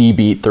of the D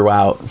beat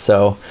throughout.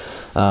 So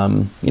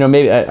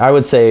Maybe I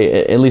would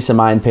say, at least in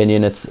my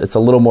opinion, it's a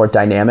little more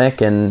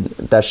dynamic, and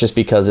that's just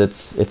because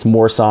it's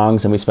more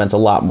songs and we spent a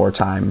lot more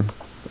time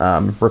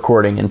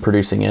recording and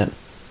producing it.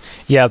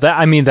 Yeah,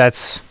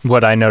 that's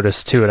what I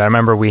noticed too. And I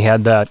remember we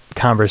had that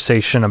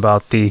conversation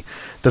about the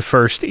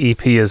first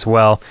EP as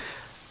well.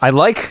 I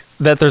like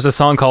that there's a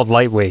song called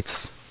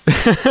Lightweights.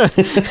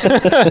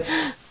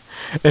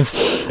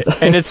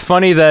 It's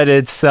funny that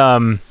it's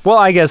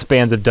I guess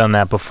bands have done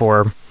that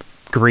before.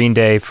 Green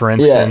Day, for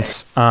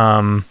instance.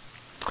 Yeah.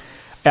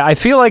 I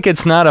feel like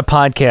it's not a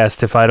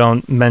podcast if I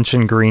don't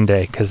mention Green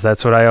Day, because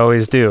that's what I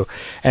always do.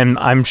 And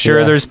I'm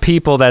sure there's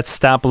people that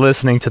stop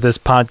listening to this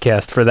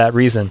podcast for that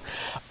reason.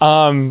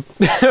 But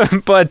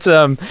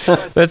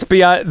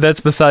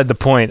that's beside the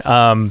point.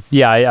 I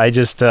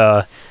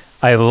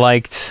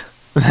liked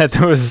that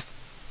there was,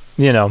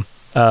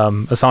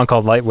 a song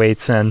called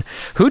Lightweights. And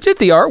who did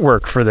the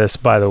artwork for this,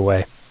 by the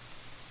way?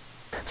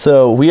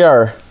 So we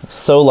are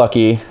so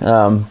lucky,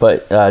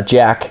 but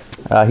Jack,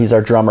 he's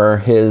our drummer.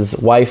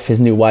 His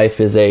new wife,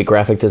 is a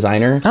graphic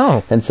designer.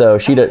 Oh, and so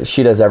she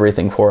does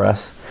everything for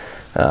us.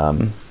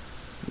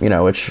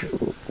 Which,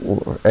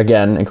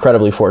 again,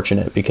 incredibly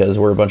fortunate, because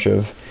we're a bunch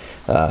of,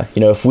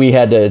 if we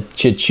had to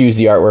choose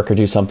the artwork or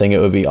do something, it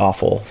would be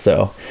awful.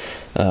 So,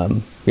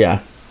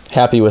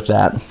 happy with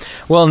that.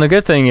 Well, and the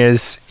good thing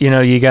is,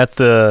 you got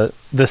the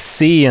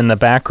C in the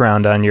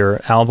background on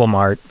your album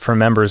art for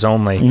members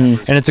only.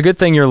 Mm-hmm. And it's a good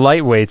thing you're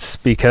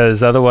Lightweights,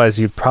 because otherwise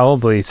you'd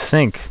probably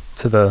sink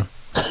to the...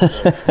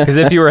 Because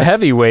if you were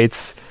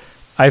Heavyweights,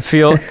 I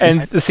feel...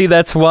 And see,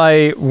 that's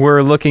why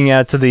we're looking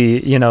at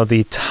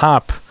the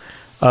top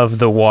of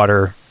the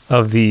water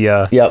of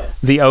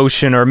the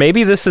ocean, or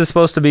maybe this is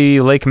supposed to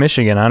be Lake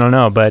Michigan. I don't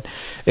know, but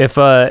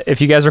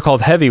if you guys are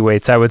called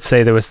Heavyweights, I would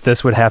say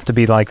this would have to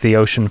be like the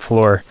ocean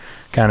floor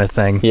kind of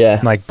thing.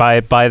 Yeah, like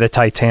by the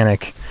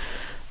Titanic.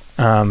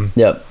 I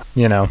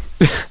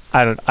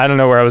don't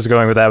know where I was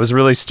going with that. It was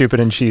really stupid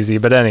and cheesy,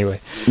 but anyway.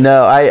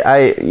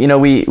 No,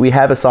 we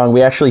have a song.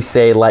 We actually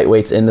say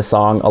Lightweights in the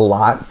song a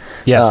lot.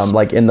 Yes.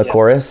 Like in the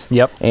chorus.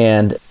 Yep.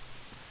 And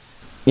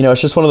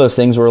it's just one of those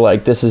things where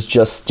like, this is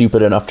just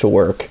stupid enough to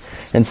work.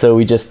 And so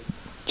we just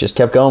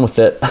kept going with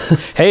it.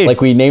 Hey,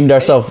 like we named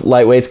ourselves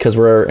Lightweights because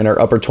we're in our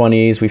upper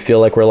 20s. We feel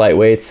like we're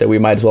lightweights, so we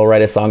might as well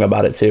write a song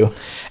about it too.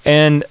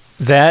 And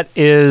that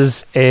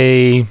is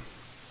a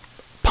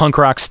punk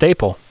rock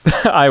staple,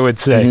 I would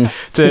say,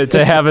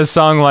 to have a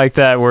song like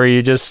that where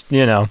you just,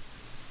 I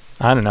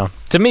don't know.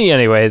 To me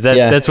anyway,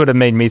 that's what it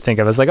made me think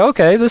of. I was like,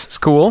 okay, this is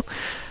cool.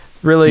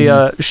 Really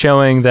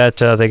showing that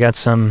they got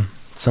some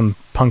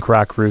punk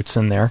rock roots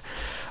in there.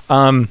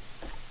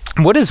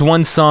 What is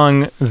one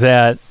song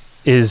that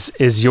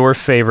is your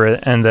favorite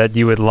and that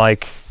you would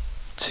like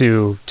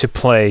to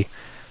play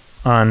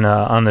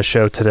on the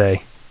show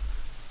today?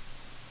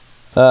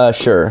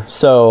 Sure.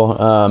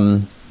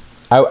 So,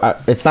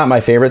 it's not my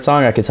favorite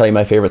song. I can tell you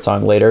my favorite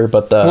song later,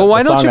 but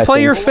why don't you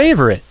play your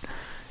favorite?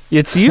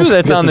 It's you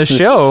that's on the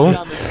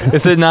show.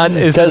 Is it not?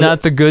 Is it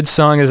not the good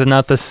song? Is it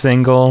not the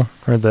single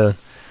or the?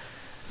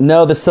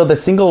 No, the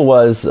single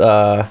was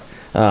Off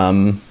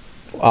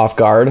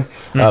Guard,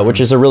 which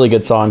is a really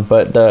good song.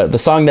 But the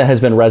song that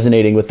has been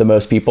resonating with the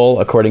most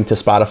people, according to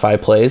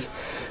Spotify plays,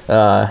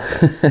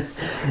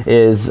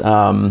 is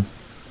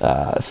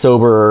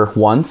Sober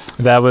Once.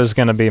 That was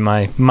going to be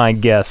my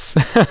guess.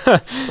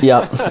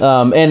 Yeah.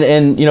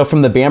 And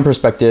from the band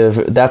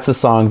perspective, that's the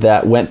song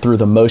that went through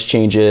the most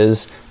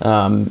changes.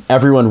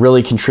 Everyone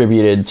really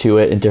contributed to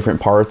it in different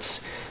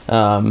parts.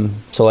 So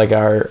like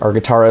our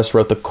guitarist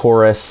wrote the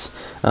chorus.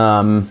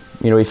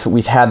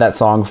 We've had that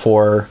song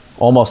for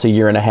almost a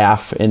year and a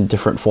half in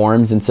different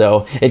forms, and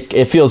so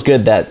it feels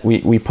good that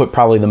we put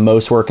probably the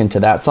most work into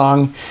that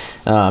song,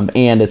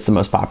 and it's the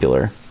most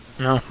popular.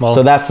 Oh, well,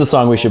 so that's the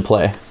song we should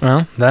play.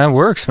 Well, that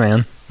works,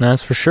 man.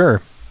 That's for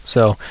sure.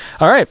 So,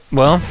 all right.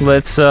 Well,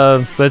 let's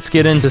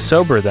get into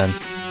Sober then.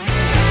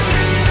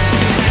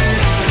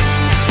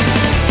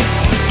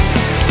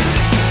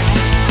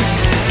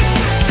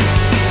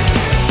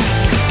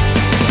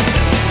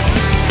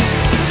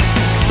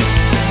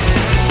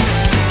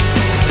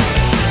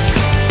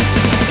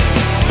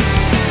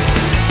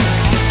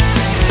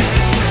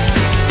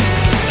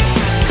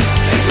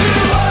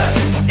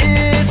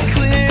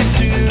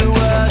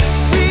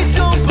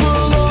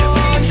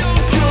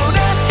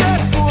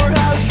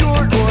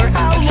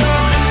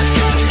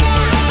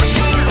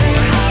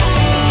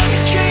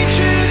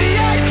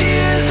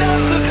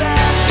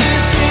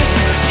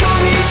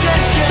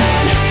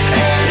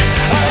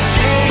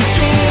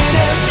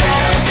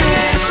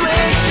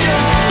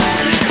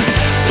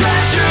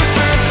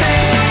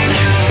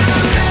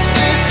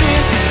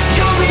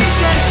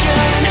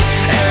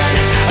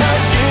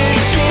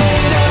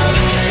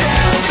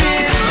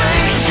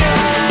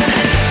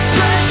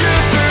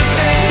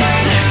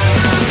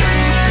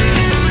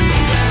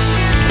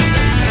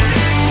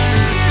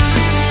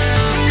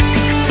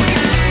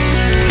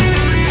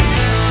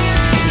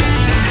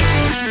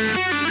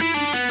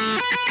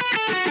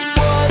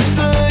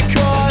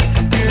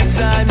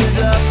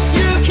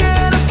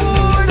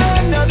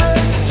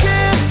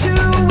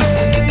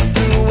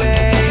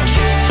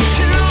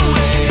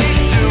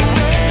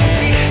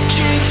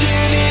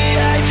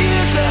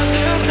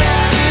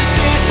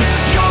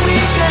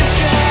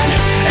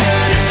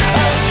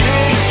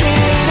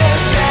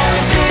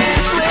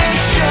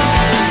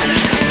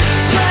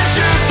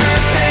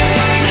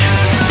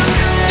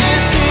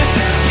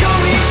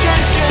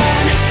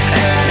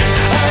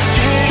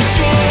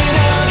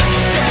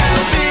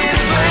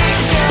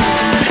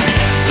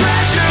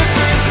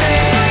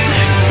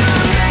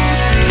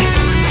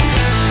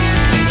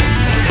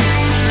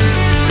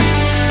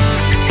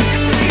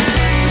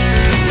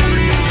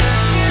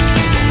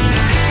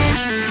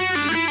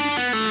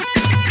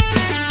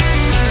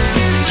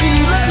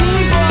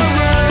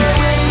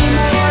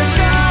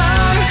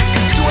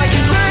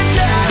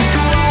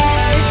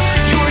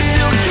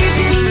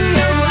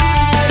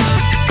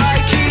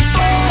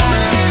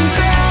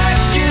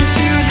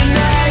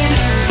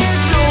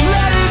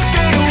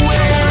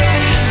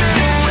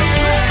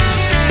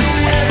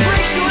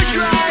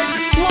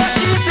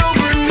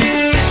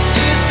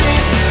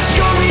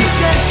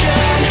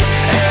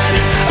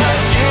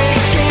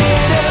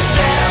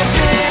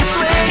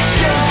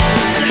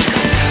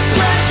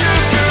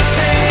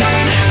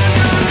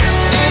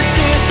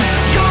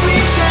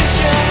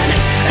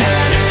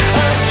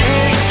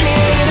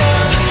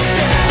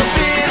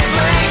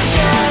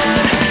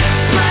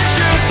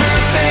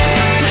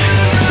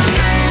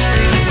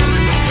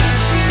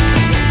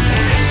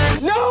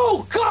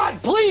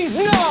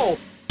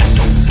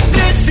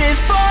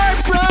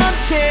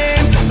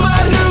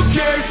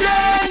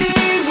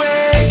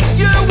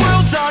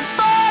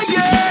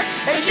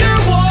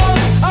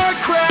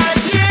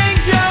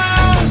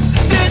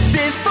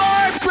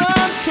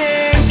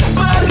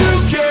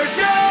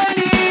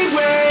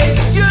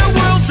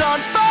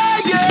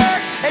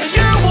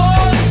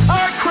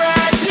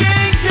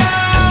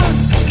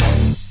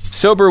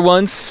 Sober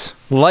Once,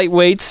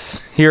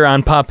 Lightweights, here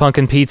on Pop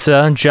Punkin'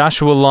 Pizza.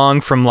 Joshua Long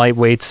from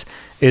Lightweights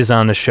is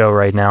on the show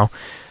right now.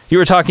 You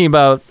were talking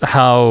about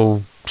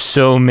how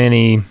so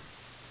many,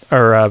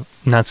 or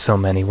not so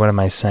many, what am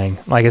I saying?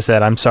 Like I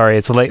said, I'm sorry,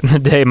 it's late in the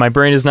day. My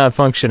brain is not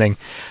functioning.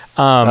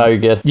 Oh, you're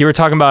good. You were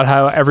talking about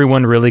how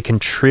everyone really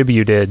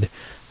contributed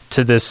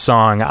to this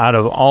song out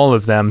of all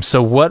of them.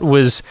 So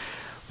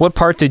what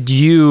part did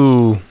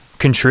you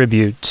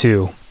contribute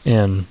to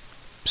in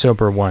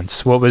Sober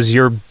Once? What was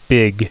your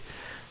big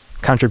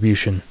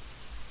contribution?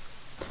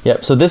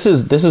 Yep. So this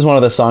is one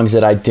of the songs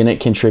that I didn't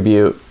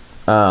contribute.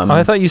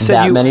 I thought you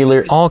said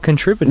you all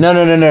contributed.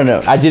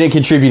 No. I didn't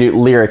contribute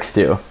lyrics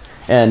to.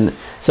 And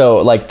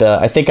so like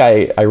I think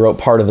I wrote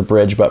part of the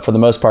bridge, but for the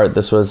most part,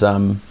 this was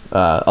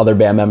other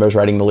band members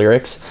writing the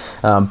lyrics.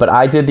 But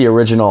I did the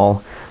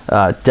original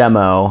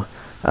demo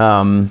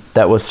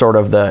that was sort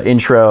of the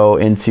intro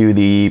into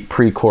the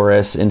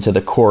pre-chorus, into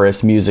the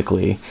chorus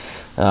musically.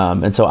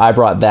 And so I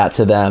brought that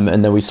to them,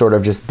 and then we sort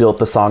of just built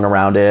the song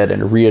around it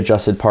and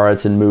readjusted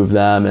parts and moved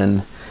them,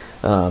 and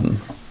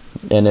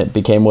it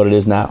became what it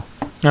is now.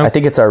 I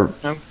think it's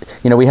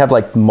we have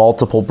like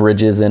multiple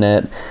bridges in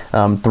it,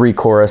 3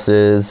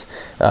 choruses,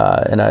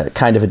 and a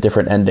kind of a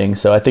different ending.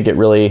 So I think it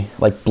really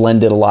like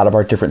blended a lot of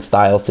our different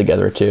styles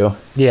together too.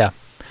 Yeah.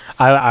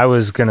 I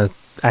was going to,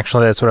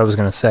 actually that's what I was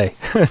going to say.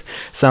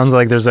 Sounds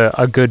like there's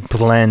a good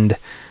blend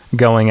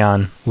going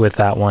on with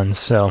that one.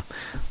 So,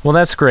 well,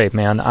 that's great,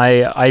 man.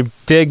 I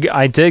dig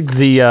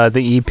the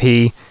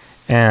EP,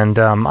 and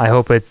I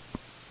hope it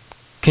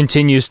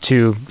continues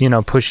to,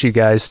 push you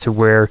guys to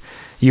where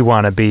you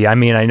want to be. I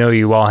mean, I know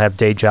you all have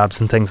day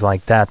jobs and things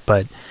like that,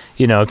 but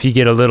if you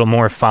get a little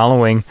more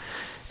following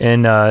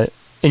in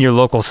your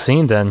local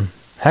scene, then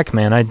heck,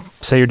 man, I'd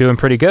say you're doing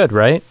pretty good,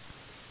 right?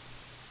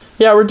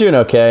 Yeah, we're doing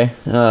okay.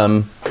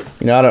 I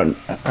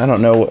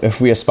don't know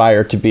if we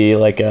aspire to be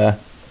like a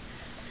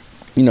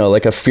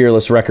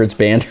Fearless Records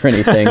band or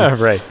anything.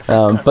 Right.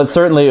 But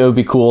certainly it would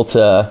be cool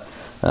to,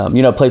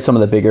 play some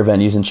of the bigger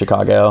venues in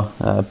Chicago.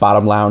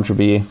 Bottom Lounge would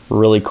be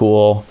really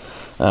cool.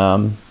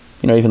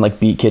 Even like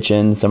Beat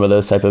Kitchen, some of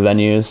those type of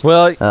venues.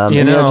 Well,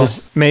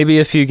 just maybe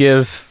if you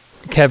give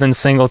Kevin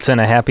Singleton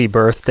a happy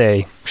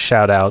birthday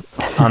shout out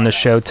on the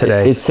show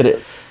today. Is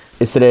today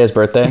his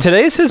birthday?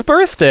 Today's his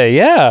birthday,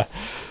 yeah.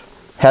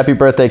 Happy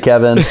birthday,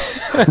 Kevin.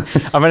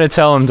 I'm going to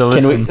tell him to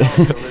listen.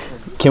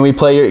 Can we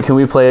play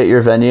at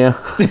your venue?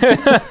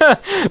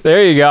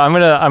 There you go.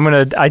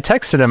 I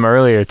texted him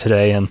earlier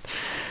today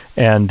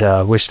and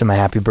wished him a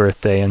happy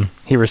birthday, and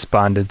he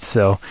responded.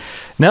 So,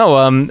 no,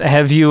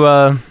 have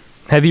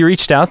you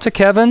reached out to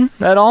Kevin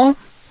at all?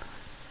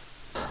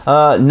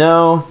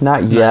 No,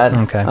 not yet.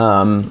 Okay.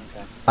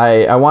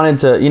 I wanted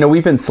to,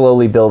 we've been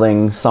slowly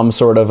building some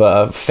sort of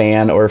a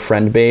fan or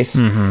friend base.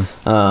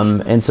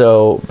 Mm-hmm. And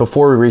so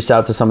before we reached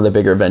out to some of the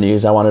bigger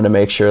venues, I wanted to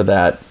make sure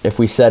that if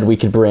we said we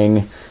could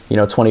bring,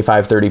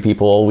 25, 30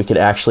 people, we could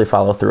actually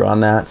follow through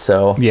on that.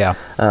 So,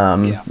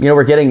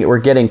 we're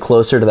getting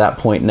closer to that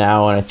point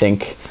now. And I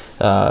think,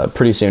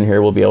 pretty soon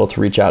here, we'll be able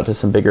to reach out to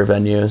some bigger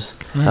venues.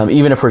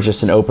 Even if we're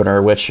just an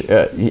opener, which,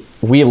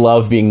 we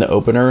love being the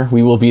opener.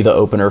 We will be the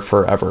opener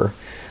forever.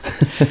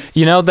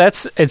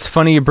 It's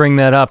funny you bring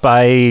that up.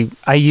 I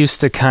used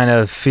to kind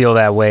of feel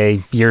that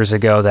way years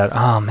ago that,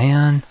 oh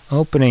man,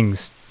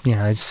 openings,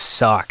 it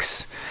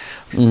sucks.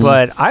 Mm-hmm.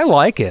 But I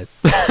like it.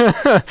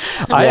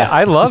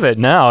 I love it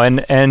now.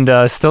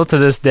 And still to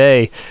this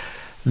day,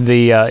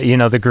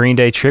 the Green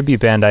Day tribute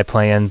band I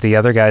play in, the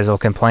other guys will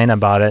complain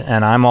about it.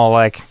 And I'm all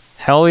like,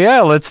 hell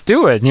yeah, let's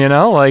do it.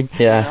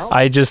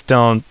 I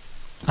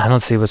don't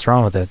see what's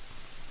wrong with it.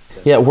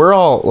 Yeah,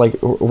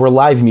 we're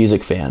live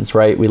music fans,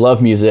 right? We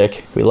love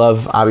music. We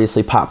love,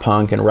 obviously, pop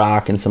punk and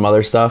rock and some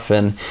other stuff.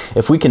 And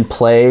if we can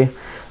play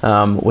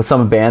with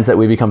some bands that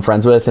we become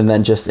friends with and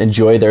then just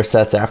enjoy their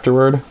sets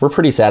afterward, we're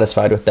pretty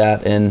satisfied with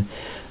that. And,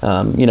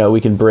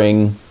 we can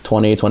bring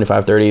 20,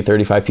 25, 30,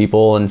 35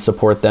 people and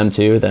support them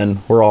too, then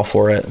we're all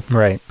for it.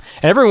 Right.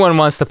 And everyone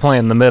wants to play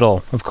in the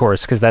middle, of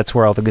course, because that's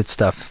where all the good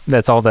stuff,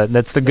 that's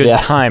the good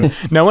time.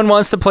 No one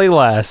wants to play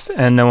last,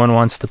 and no one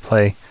wants to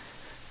play.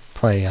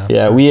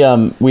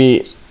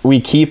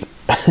 We keep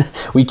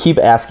we keep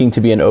asking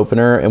to be an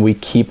opener, and we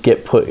keep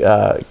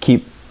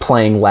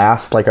playing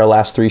last, like our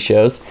last 3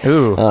 shows.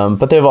 Ooh.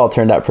 But they've all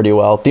turned out pretty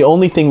well. The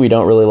only thing we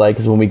don't really like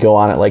is when we go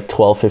on at like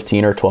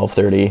 12:15 or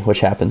 12:30, which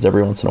happens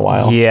every once in a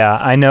while. Yeah,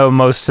 I know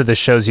most of the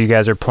shows you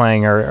guys are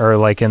playing are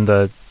like in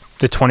the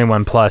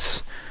 21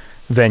 plus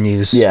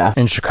venues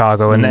in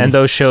Chicago, and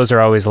those shows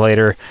are always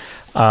later,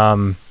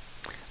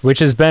 which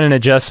has been an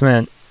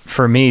adjustment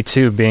for me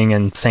too, being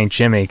in St.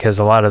 Jimmy, because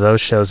a lot of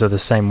those shows are the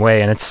same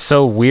way, and it's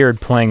so weird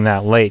playing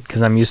that late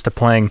because I'm used to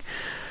playing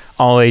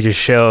all ages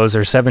shows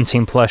or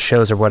 17 plus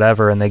shows or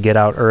whatever, and they get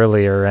out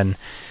earlier, and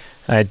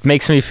it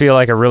makes me feel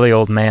like a really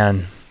old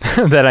man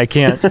that I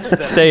can't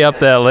stay up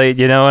that late,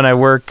 and I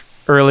work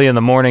early in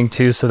the morning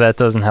too, so that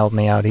doesn't help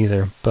me out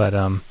either. But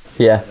well,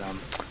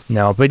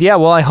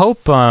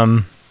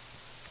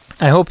 I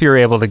I hope you're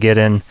able to get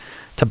in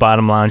to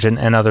Bottom Lounge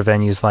and other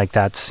venues like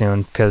that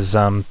soon, because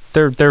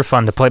they're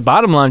fun to play.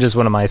 Bottom Lounge is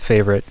one of my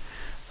favorite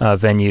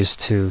venues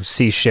to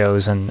see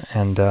shows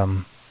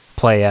and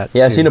play at.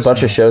 Yeah, I've seen a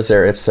bunch of shows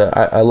there. It's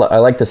I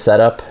like the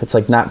setup. It's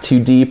like not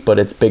too deep, but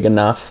it's big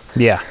enough.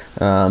 Yeah.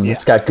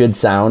 It's got good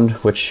sound,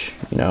 which,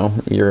 you know,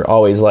 you're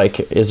always like,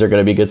 is there going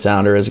to be good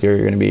sound, or is there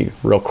going to be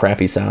real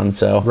crappy sound?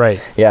 So right.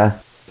 Yeah,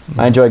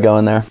 I enjoy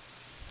going there.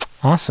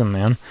 Awesome,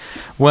 man.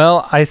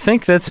 Well, I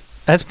think that's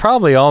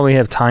probably all we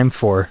have time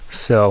for.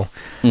 So,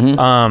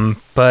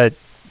 but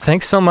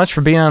thanks so much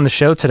for being on the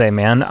show today,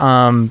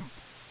 man.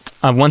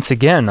 Once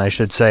again, I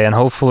should say, and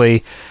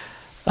hopefully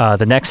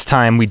the next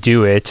time we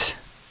do it,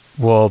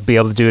 we'll be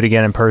able to do it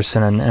again in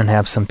person and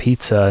have some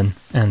pizza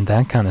and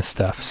that kind of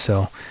stuff.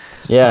 So,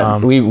 yeah,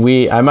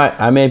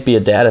 I might be a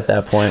dad at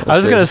that point. I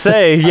was gonna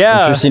say,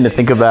 yeah, interesting to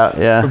think about.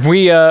 Yeah,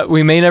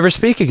 we may never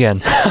speak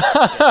again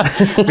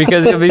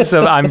because you'll be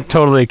so. I'm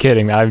totally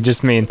kidding. I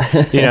just mean,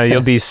 you know,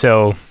 you'll be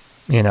so.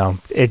 You know,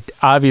 it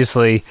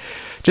obviously,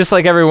 just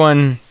like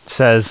everyone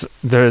says,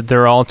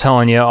 they're all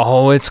telling you,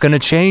 oh, it's gonna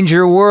change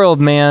your world,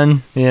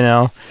 man. You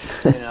know,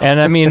 and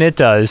I mean it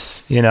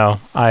does. You know,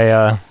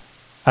 I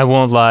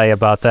won't lie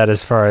about that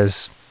as far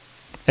as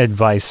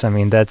advice. I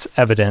mean that's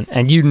evident,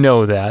 and you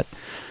know that.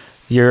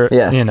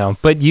 You know,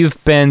 but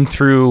you've been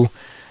through,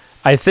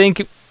 I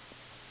think,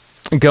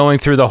 going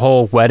through the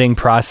whole wedding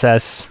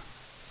process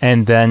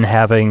and then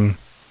having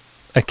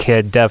a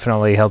kid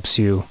definitely helps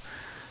you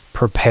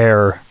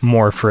prepare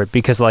more for it,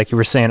 because like you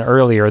were saying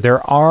earlier,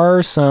 there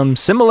are some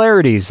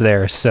similarities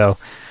there. So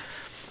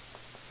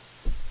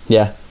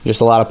yeah,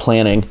 just a lot of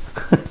planning.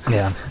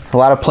 Yeah. A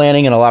lot of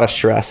planning and a lot of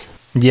stress.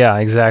 Yeah,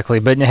 exactly.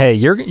 But hey,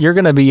 you're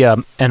going to be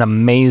an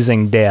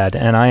amazing dad,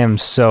 and I am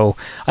so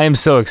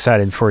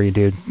excited for you,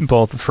 dude.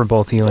 For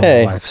both you and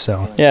your wife.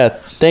 So yeah,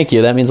 thank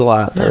you. That means a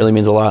lot. That really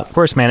means a lot. Of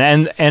course,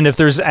 man. And if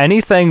there's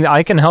anything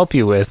I can help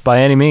you with by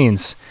any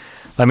means,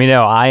 let me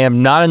know. I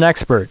am not an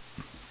expert,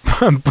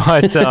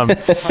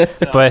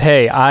 but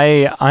hey,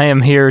 I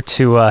am here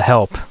to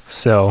help.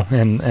 So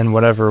in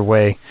whatever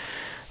way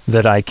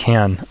that I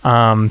can.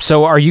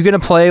 So are you going to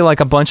play like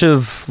a bunch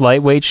of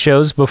lightweight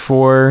shows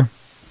before?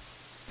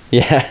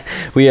 Yeah,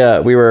 we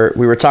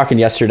were talking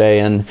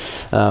yesterday, and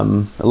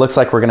it looks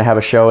like we're going to have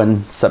a show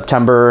in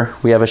September.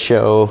 We have a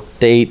show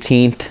the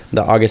 18th,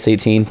 the August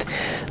 18th,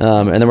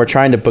 and then we're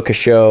trying to book a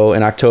show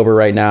in October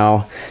right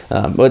now.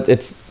 But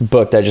it's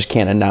booked. I just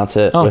can't announce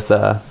it with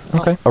a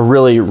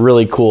really,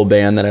 really cool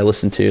band that I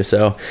listen to.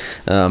 So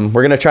we're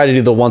going to try to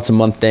do the once a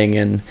month thing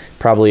and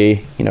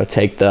probably, you know,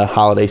 take the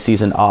holiday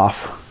season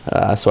off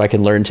so I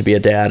can learn to be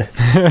a dad.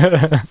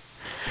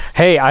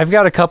 Hey, I've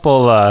got a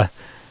couple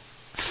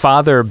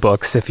father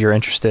books if you're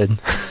interested.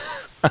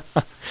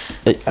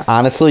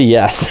 Honestly,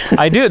 yes.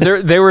 I do.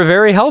 They were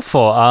very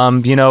helpful.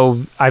 You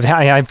know, I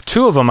have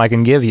two of them I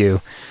can give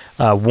you.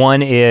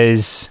 One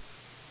is,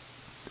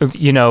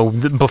 you know,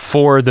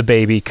 before the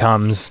baby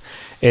comes,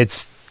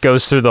 it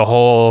goes through the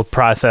whole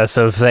process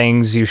of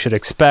things you should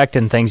expect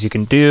and things you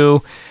can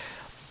do.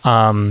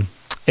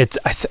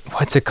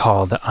 What's it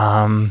called?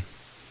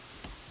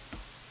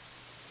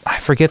 I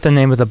forget the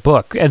name of the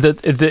book.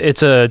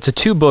 It's a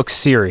 2-book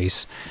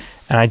series,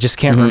 and I just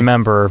can't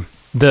remember.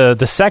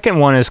 The second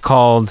one is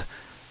called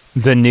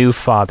The New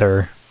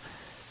Father,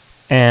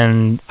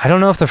 and I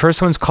don't know if the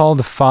first one's called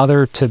The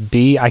Father to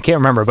Be. I can't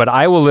remember, but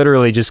I will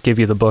literally just give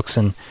you the books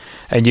and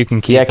you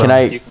can keep them.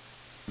 Yeah,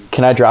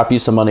 can I drop you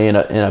some money in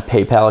a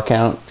PayPal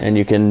account and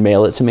you can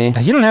mail it to me?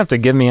 You don't have to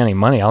give me any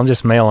money. I'll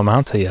just mail them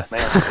out to you.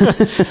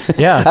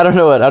 Yeah. I don't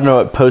know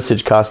what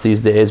postage costs these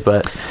days,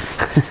 but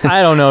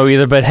I don't know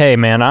either. But hey,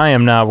 man, I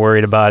am not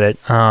worried about it.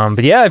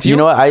 But yeah, if you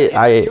know what,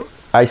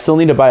 I still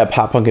need to buy a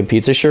Pop Punkin'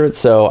 Pizza shirt,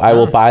 so I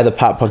will buy the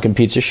Pop Punkin'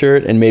 Pizza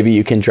shirt, and maybe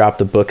you can drop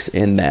the books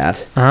in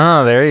that.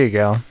 Oh, there you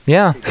go.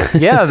 Yeah,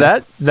 yeah,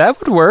 that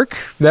would work.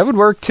 That would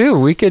work too.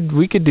 We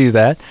could do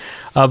that.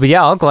 But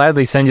yeah, I'll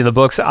gladly send you the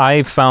books.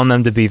 I found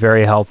them to be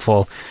very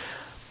helpful.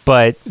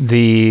 But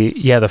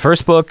the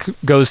first book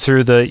goes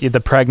through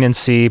the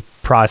pregnancy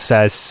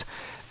process,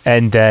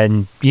 and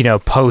then, you know,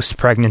 post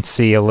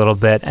pregnancy a little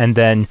bit, and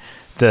then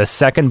the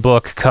second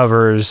book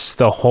covers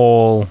the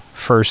whole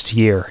first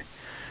year.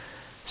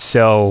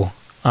 So,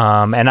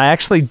 and I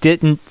actually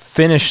didn't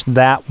finish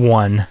that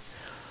one,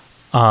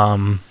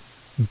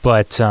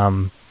 but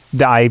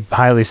I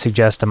highly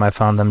suggest them. I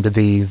found them to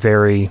be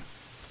very,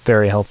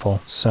 very helpful.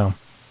 So,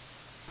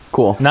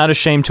 cool. Not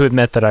ashamed to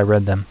admit that I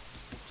read them.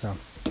 So,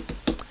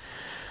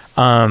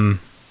 but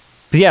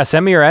yeah,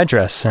 send me your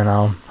address and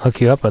I'll hook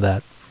you up with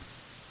that.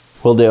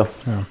 Will do.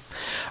 So.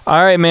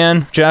 All right,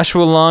 man.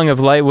 Joshua Long of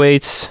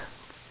Lightweights.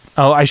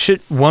 Oh,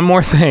 one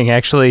more thing,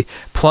 actually.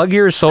 Plug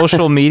your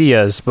social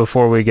medias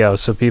before we go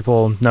so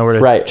people know where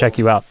to check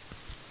you out.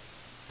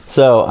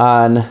 So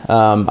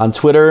on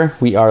Twitter,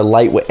 we are at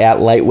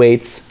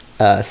Lightweights,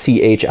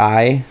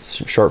 CHI,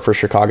 short for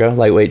Chicago,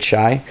 Lightweight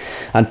Shy.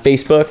 On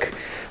Facebook,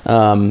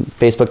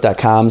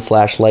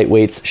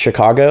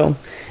 facebook.com/LightweightsChicago.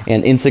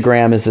 And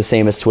Instagram is the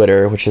same as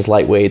Twitter, which is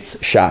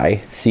Lightweights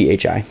Shy,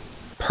 CHI.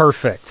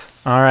 Perfect.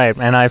 All right,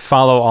 and I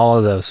follow all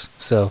of those.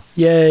 So,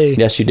 yay.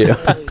 Yes, you do. All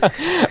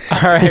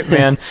right,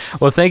 man.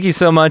 Well, thank you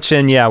so much,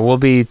 and yeah, we'll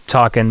be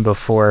talking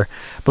before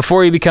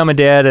you become a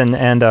dad,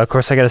 and of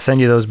course, I got to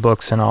send you those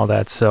books and all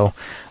that. So,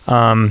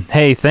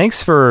 hey,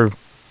 thanks for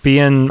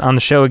being on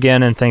the show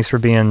again, and thanks for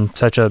being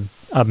such a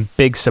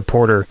big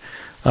supporter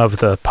of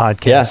the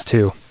podcast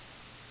too.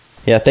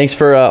 Yeah, thanks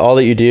for all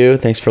that you do.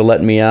 Thanks for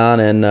letting me on,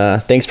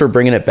 and thanks for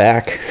bringing it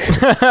back.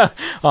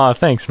 Oh,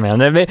 thanks, man.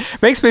 That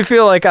makes me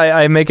feel like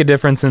I make a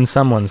difference in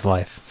someone's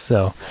life.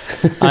 So,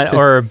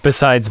 or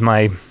besides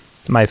my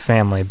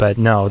family, but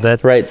no,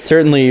 that right.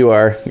 Certainly, you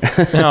are.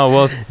 No,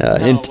 well,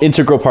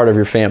 integral part of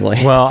your family.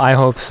 Well, I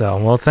hope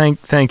so. Well,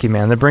 thank you,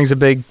 man. That brings a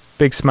big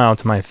smile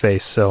to my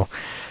face. So,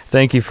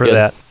 thank you for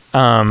that.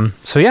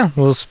 So yeah,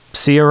 we'll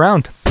see you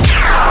around.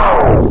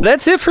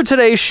 That's it for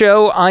today's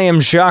show. I am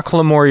Jacques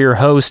Lamour, your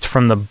host.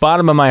 From the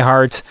bottom of my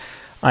heart,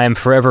 I am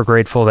forever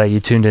grateful that you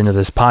tuned into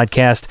this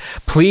podcast.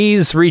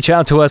 Please reach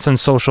out to us on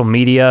social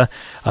media.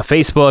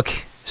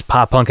 Facebook is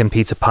Pop Punk and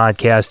Pizza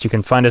Podcast. You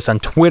can find us on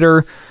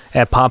Twitter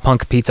at Pop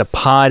Punk Pizza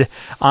Pod.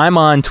 I'm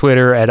on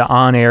Twitter at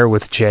On Air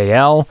with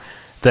JL.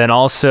 Then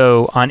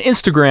also on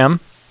Instagram,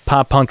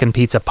 Pop Punk and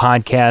Pizza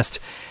Podcast.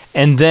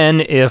 And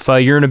then if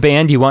you're in a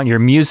band, you want your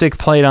music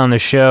played on the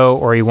show,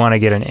 or you want to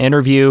get an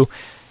interview,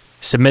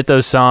 submit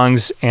those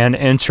songs and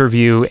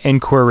interview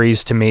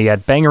inquiries to me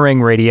at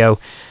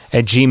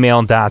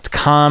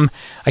bangarangradio@gmail.com.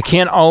 I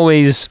can't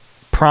always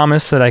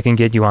promise that I can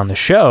get you on the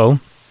show,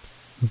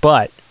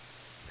 but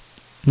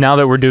now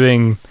that we're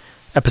doing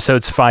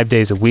episodes 5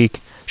 days a week,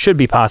 should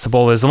be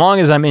possible as long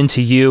as I'm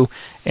into you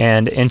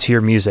and into your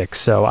music.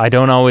 So I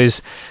don't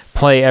always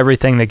play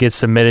everything that gets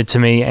submitted to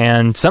me,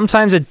 and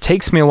sometimes it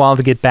takes me a while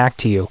to get back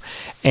to you.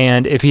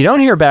 And if you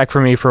don't hear back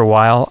from me for a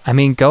while, I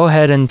mean, go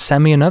ahead and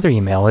send me another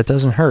email. It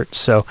doesn't hurt.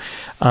 So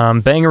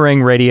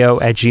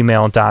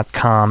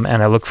bangarangradio@gmail.com,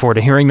 and I look forward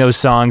to hearing those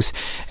songs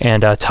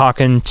and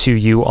talking to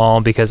you all,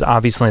 because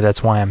obviously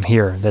that's why I'm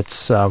here.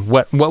 That's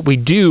what we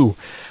do,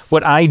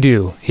 what I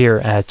do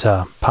here at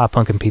Pop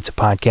Punk and Pizza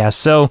Podcast.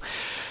 So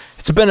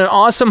it's been an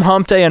awesome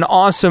hump day, an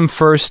awesome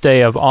first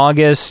day of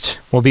August.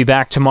 We'll be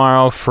back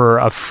tomorrow for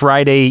a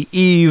Friday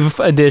Eve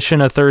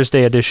edition, a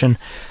Thursday edition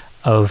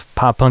of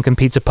Pop Punk and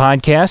Pizza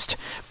Podcast.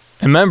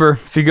 And remember,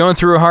 if you're going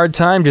through a hard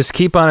time, just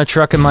keep on a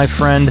trucking, my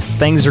friend.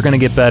 Things are going to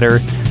get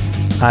better.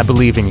 I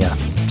believe in you.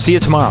 See you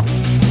tomorrow.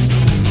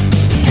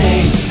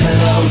 Hey,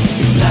 hello,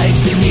 it's nice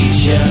to meet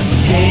ya.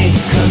 Hey,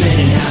 come in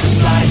and have a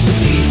slice of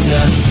pizza.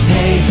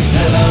 Hey,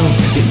 hello,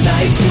 it's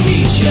nice to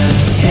meet ya.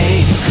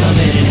 Hey, come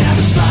in and have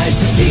a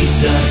slice of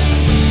pizza.